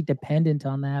not be dependent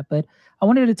on that. But I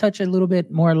wanted to touch a little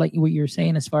bit more like what you're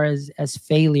saying as far as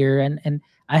failure. And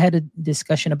I had a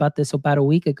discussion about this about a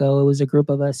week ago. It was a group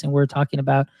of us, and we're talking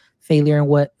about failure and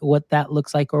what that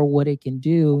looks like or what it can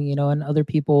do, and other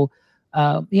people,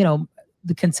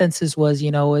 the consensus was,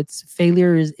 it's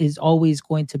failure is always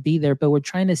going to be there, but we're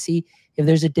trying to see if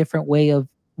there's a different way of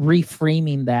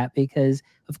reframing that, because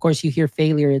of course you hear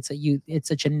failure, it's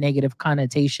such a negative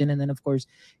connotation. And then of course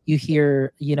you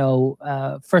hear,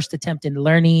 first attempt in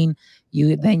learning,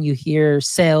 then you hear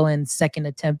SAIL and second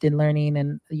attempt in learning,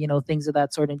 and, things of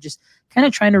that sort, and just kind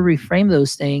of trying to reframe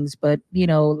those things. But,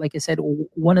 like I said,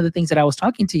 one of the things that I was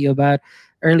talking to you about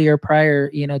earlier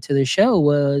prior, to the show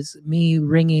was me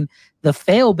ringing the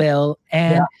fail bell.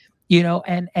 And,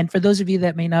 and for those of you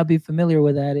that may not be familiar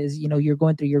with that is, you're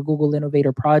going through your Google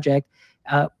Innovator project.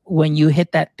 When you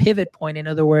hit that pivot point, in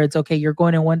other words, okay, you're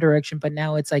going in one direction, but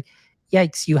now it's like,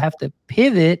 yikes, you have to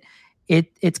pivot.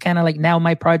 It's kind of like, now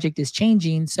my project is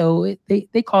changing. So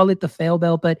they call it the fail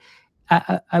bell. But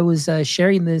I was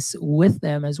sharing this with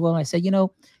them as well. I said,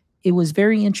 it was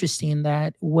very interesting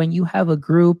that when you have a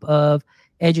group of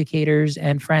educators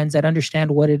and friends that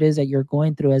understand what it is that you're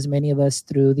going through, as many of us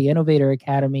through the Innovator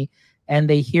Academy, and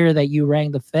they hear that you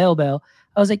rang the fail bell,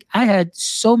 I was like, I had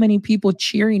so many people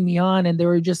cheering me on, and they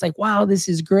were just like, wow, this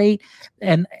is great.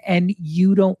 And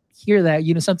you don't hear that.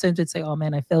 Sometimes it's like, oh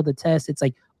man, I failed the test. It's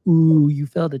like, ooh, you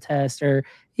failed the test, or,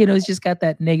 it's just got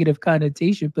that negative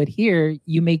connotation. But here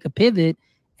you make a pivot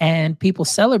and people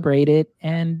celebrate it.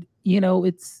 And,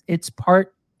 it's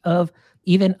part of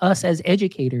even us as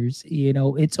educators.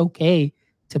 It's okay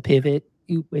to pivot.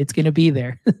 It's going to be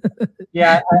there.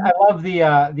 Yeah, I love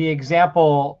the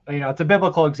example. It's a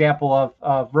biblical example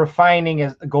of refining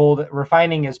as gold,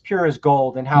 refining as pure as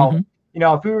gold, and how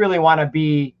if we really want to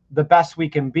be the best we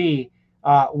can be,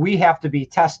 we have to be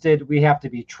tested, we have to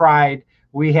be tried,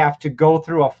 we have to go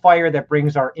through a fire that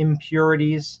brings our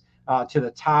impurities to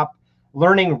the top.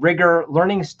 Learning rigor,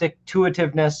 learning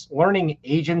stick-to-itiveness, learning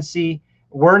agency.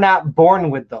 We're not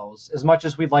born with those as much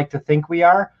as we'd like to think we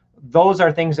are. Those are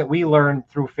things that we learn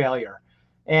through failure.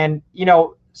 And,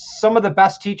 some of the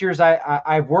best teachers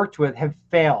I've worked with have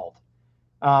failed.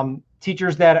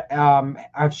 Teachers that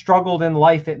have struggled in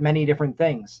life at many different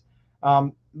things.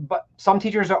 But some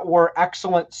teachers were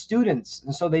excellent students,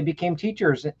 and so they became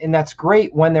teachers. And that's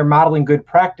great when they're modeling good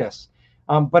practice.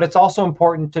 But it's also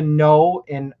important to know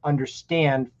and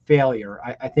understand failure.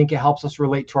 I think it helps us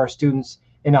relate to our students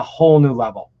in a whole new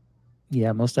level.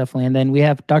 Yeah, most definitely. And then we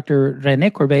have Dr. Rene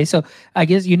Corbet. So I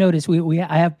guess you notice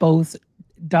I have both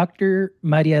Dr.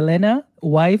 Maria Elena,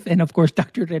 wife, and of course,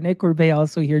 Dr. Rene Corbet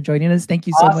also here joining us. Thank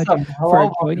you so much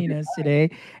for joining us today.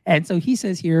 And so he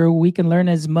says here, we can learn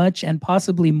as much and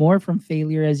possibly more from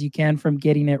failure as you can from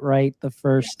getting it right the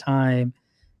first time.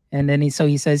 And then he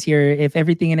says here, if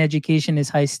everything in education is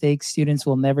high stakes, students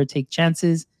will never take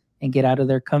chances and get out of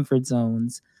their comfort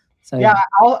zones. So yeah,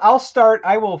 I'll start.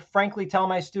 I will frankly tell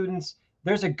my students,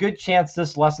 there's a good chance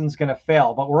this lesson's going to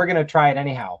fail, but we're going to try it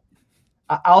anyhow.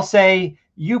 I'll say,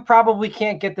 you probably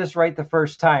can't get this right the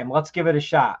first time. Let's give it a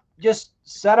shot. Just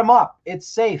set them up. It's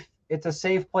safe. It's a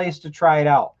safe place to try it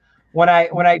out. When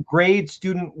I grade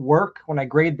student work, when I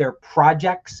grade their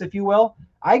projects, if you will,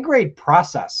 I grade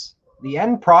process. The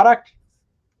end product,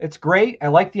 it's great. I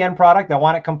like the end product. I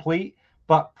want it complete.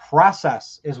 But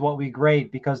process is what we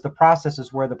grade, because the process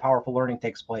is where the powerful learning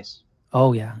takes place.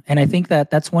 Oh, yeah. And I think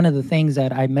that's one of the things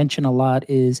that I mention a lot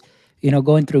is,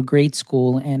 going through grade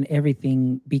school and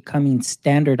everything becoming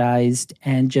standardized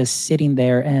and just sitting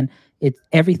there. And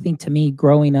everything to me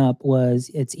growing up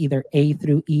was it's either A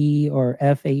through E or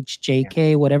F, H, J,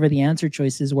 K, whatever the answer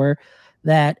choices were.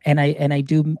 And I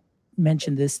do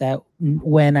mention this, that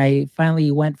when I finally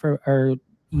went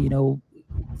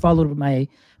followed my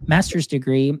master's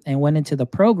degree and went into the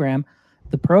program,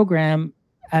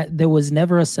 there was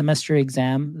never a semester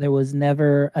exam. There was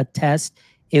never a test.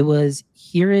 It was,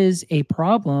 here is a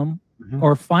problem,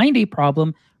 or find a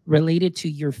problem related to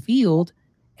your field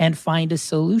and find a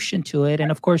solution to it. And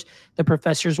of course, the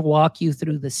professors walk you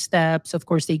through the steps. Of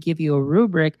course, they give you a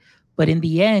rubric, but in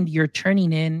the end, you're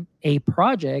turning in a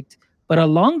project. But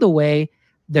along the way,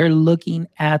 they're looking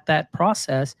at that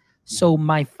process. So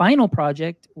my final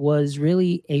project was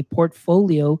really a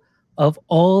portfolio of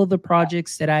all the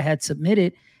projects that I had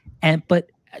submitted.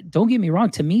 But don't get me wrong,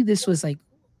 to me, this was like,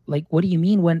 what do you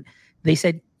mean when they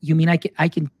said, you mean I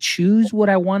can choose what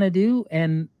I want to do?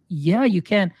 And yeah, you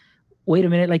can. Wait a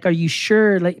minute, like, are you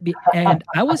sure? And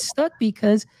I was stuck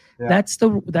because that's the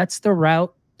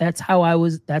route. That's how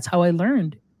I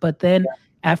learned. But then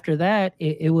after that,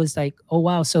 it was like, oh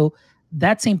wow. So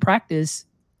that same practice,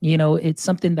 it's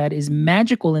something that is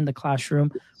magical in the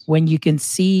classroom when you can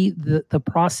see the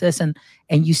process and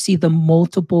you see the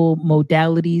multiple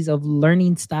modalities of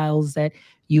learning styles that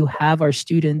you have our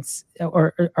students,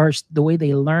 or the way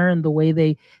they learn, the way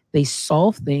they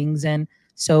solve things. And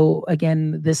so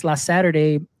again, this last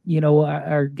Saturday,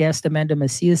 our guest Amanda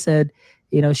Macia said,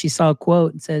 she saw a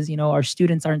quote and says, our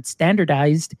students aren't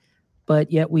standardized,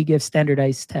 but yet we give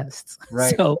standardized tests.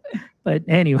 Right. So, but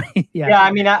anyway, yeah.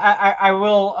 I mean, I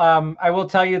will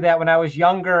tell you that when I was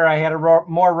younger, I had a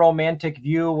more romantic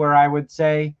view where I would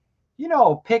say,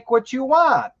 pick what you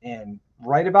want and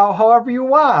write about however you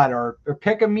want, or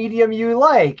pick a medium you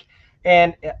like.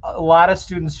 And a lot of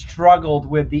students struggled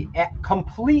with the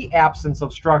complete absence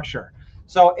of structure.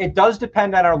 So it does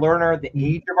depend on our learner, the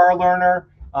age of our learner,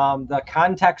 the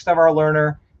context of our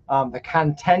learner, the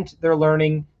content they're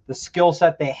learning, the skill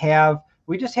set they have.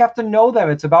 We just have to know them.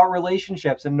 It's about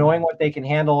relationships and knowing what they can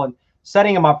handle, and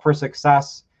setting them up for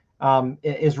success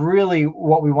is really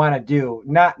what we want to do.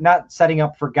 Not setting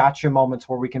up for gotcha moments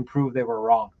where we can prove they were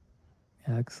wrong.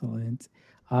 Excellent.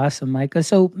 Awesome, Micah.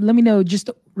 So let me know, just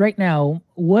right now,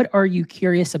 what are you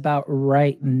curious about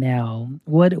right now?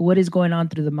 What is going on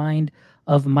through the mind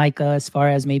of Micah as far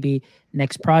as maybe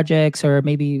next projects, or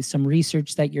maybe some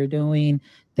research that you're doing,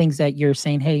 things that you're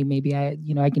saying, hey, maybe I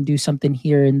can do something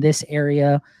here in this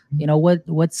area.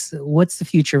 What's the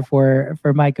future for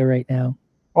Micah right now?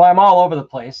 Well, I'm all over the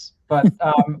place, but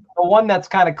the one that's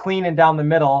kind of clean and down the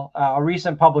middle, a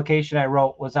recent publication I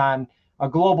wrote was on a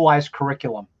globalized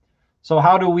curriculum. So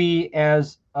how do we,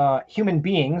 as human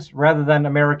beings, rather than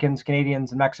Americans,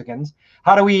 Canadians, and Mexicans,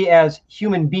 how do we as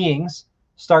human beings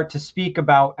start to speak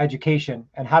about education,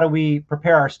 and how do we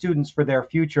prepare our students for their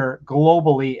future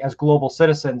globally as global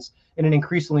citizens in an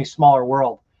increasingly smaller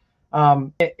world?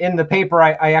 In the paper,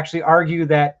 I actually argue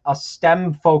that a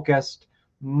STEM-focused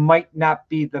might not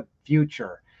be the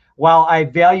future. While I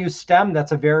value STEM,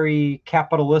 that's a very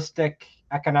capitalistic,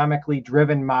 economically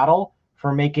driven model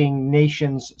for making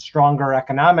nations stronger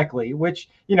economically, which,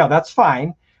 that's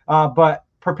fine. But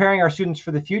preparing our students for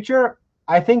the future,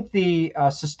 I think the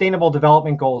Sustainable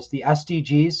Development Goals, the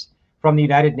SDGs from the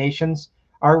United Nations,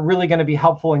 are really going to be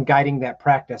helpful in guiding that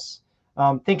practice.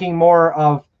 Thinking more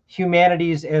of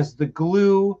humanities as the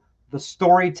glue, the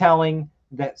storytelling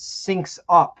that syncs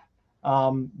up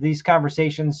these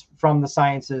conversations from the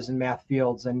sciences and math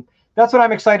fields. And that's what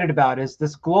I'm excited about, is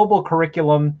this global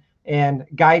curriculum and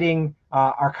guiding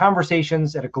our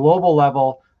conversations at a global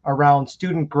level around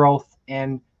student growth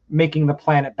and making the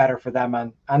planet better for them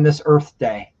on this Earth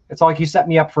Day. It's like you set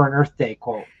me up for an Earth Day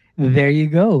quote. There you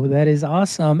go. That is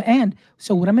awesome. And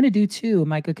so what I'm going to do too,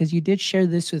 Micah, because you did share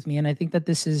this with me, and I think that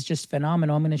this is just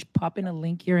phenomenal. I'm going to pop in a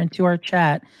link here into our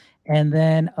chat. And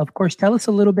then, of course, tell us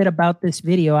a little bit about this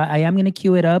video. I am going to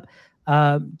queue it up.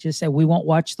 Just that we won't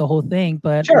watch the whole thing,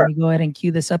 but sure. Let me go ahead and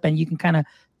queue this up, and you can kind of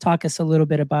talk us a little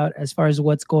bit about as far as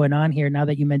what's going on here now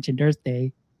that you mentioned Earth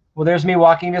Day. Well, there's me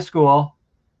walking to school.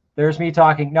 There's me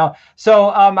talking. No, so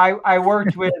I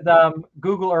worked with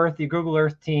Google Earth, the Google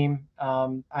Earth team.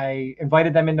 I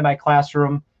invited them into my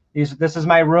classroom. This is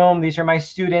my room. These are my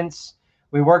students.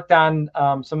 We worked on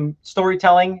some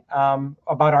storytelling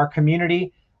about our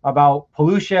community, about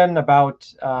pollution,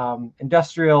 about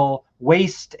industrial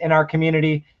waste in our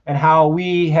community, and how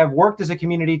we have worked as a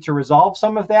community to resolve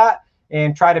some of that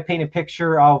and try to paint a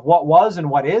picture of what was and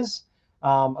what is.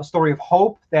 A story of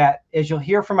hope that, as you'll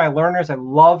hear from my learners, I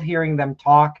love hearing them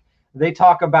talk. They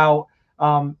talk about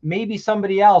maybe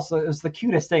somebody else, it was the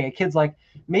cutest thing. A kid's like,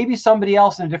 maybe somebody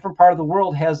else in a different part of the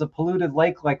world has a polluted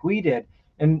lake like we did.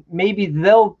 And maybe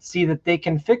they'll see that they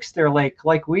can fix their lake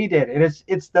like we did. And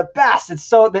it's the best.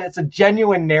 It's a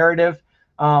genuine narrative.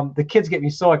 The kids get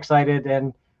me so excited.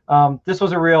 And this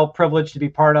was a real privilege to be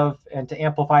part of and to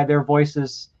amplify their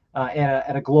voices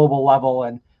at a global level.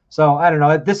 And so I don't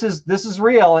know, this is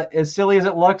real, as silly as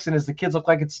it looks. And as the kids look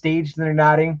like it's staged and they're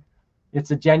nodding, it's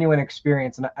a genuine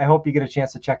experience. And I hope you get a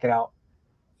chance to check it out.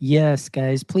 Yes,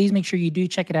 guys, please make sure you do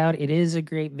check it out. It is a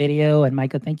great video. And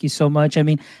Micah, thank you so much. I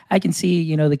mean, I can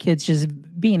see, the kids just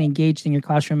being engaged in your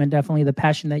classroom, and definitely the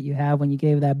passion that you have when you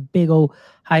gave that big old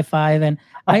high five. And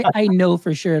I know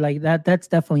for sure like that's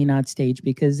definitely not staged,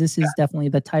 because this is definitely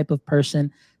the type of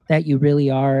person that you really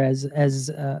are as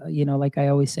like I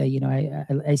always say,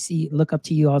 I look up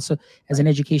to you also as an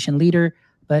education leader,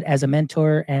 but as a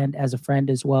mentor and as a friend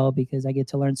as well, because I get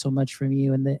to learn so much from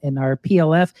you. And in our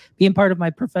PLF, being part of my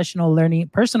personal learning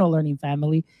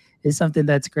family is something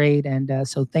that's great. And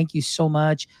so thank you so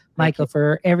much, Micah,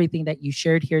 for everything that you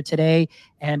shared here today.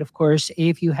 And of course,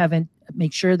 if you haven't,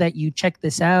 make sure that you check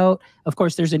this out. Of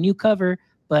course, there's a new cover,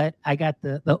 but I got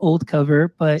the old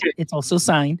cover, but it's also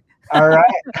signed. All right.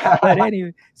 But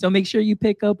anyway, so make sure you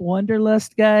pick up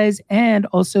Wanderlust, guys. And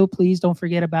also, please don't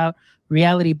forget about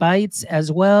Reality Bites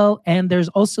as well. And there's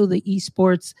also the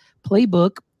esports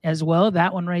playbook as well,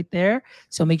 that one right there.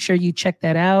 So make sure you check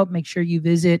that out. Make sure you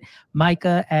visit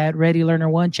Micah at Ready Learner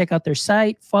One. Check out their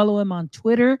site, follow him on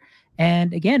Twitter,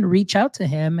 and again, reach out to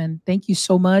him. And thank you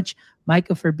so much,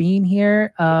 Micah, for being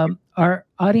here. Our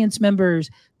audience members,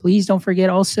 please don't forget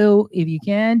also, if you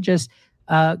can, just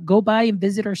go by and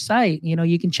visit our site.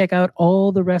 You can check out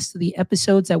all the rest of the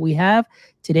episodes that we have.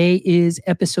 Today is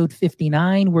episode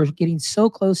 59. We're getting so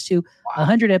close to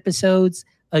 100 episodes.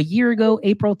 A year ago,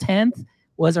 April 10th,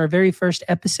 was our very first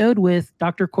episode with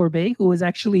Dr. Corbet, who was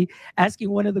actually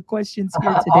asking one of the questions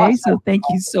here today. Awesome. So thank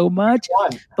you so much.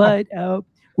 But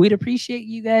we'd appreciate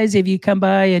you guys if you come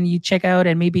by and you check out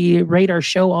and maybe rate our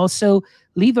show. Also,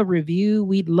 leave a review.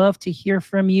 We'd love to hear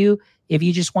from you. If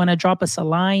you just want to drop us a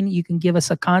line, you can give us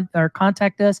or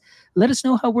contact us. Let us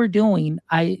know how we're doing.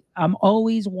 I'm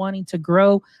always wanting to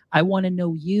grow. I want to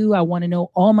know you. I want to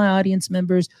know all my audience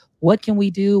members. What can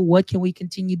we do? What can we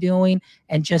continue doing?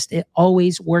 And just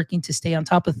always working to stay on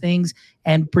top of things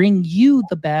and bring you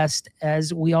the best,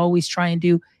 as we always try and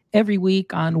do every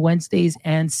week on Wednesdays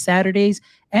and Saturdays.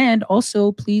 And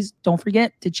also, please don't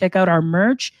forget to check out our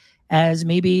merch, as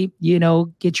maybe,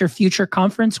 get your future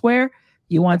conference wear.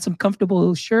 You want some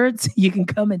comfortable shirts, you can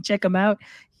come and check them out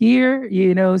here,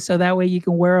 so that way you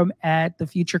can wear them at the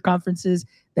future conferences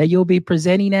that you'll be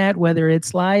presenting at, whether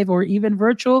it's live or even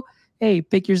virtual. Hey,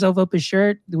 pick yourself up a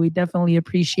shirt. We definitely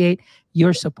appreciate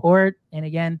your support. And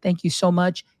again, thank you so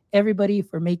much, everybody,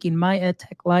 for making my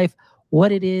EdTech life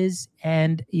what it is.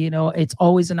 And, it's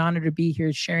always an honor to be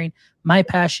here sharing my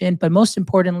passion, but most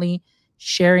importantly,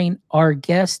 sharing our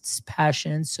guests'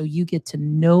 passion, so you get to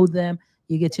know them.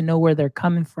 You get to know where they're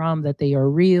coming from, that they are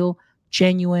real,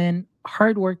 genuine,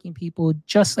 hardworking people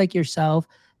just like yourself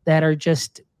that are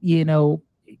just,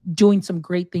 doing some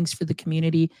great things for the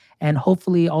community. And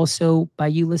hopefully also by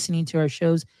you listening to our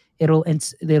shows,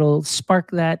 it'll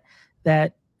spark that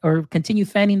or continue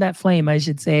fanning that flame, I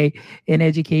should say, in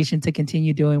education to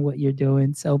continue doing what you're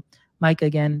doing. So Mike,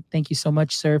 again, thank you so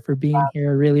much, sir, for being here.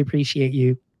 I really appreciate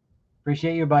you.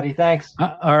 Appreciate you, buddy. Thanks.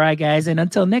 All right, guys. And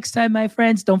until next time, my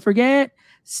friends, don't forget,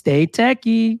 stay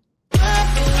techie.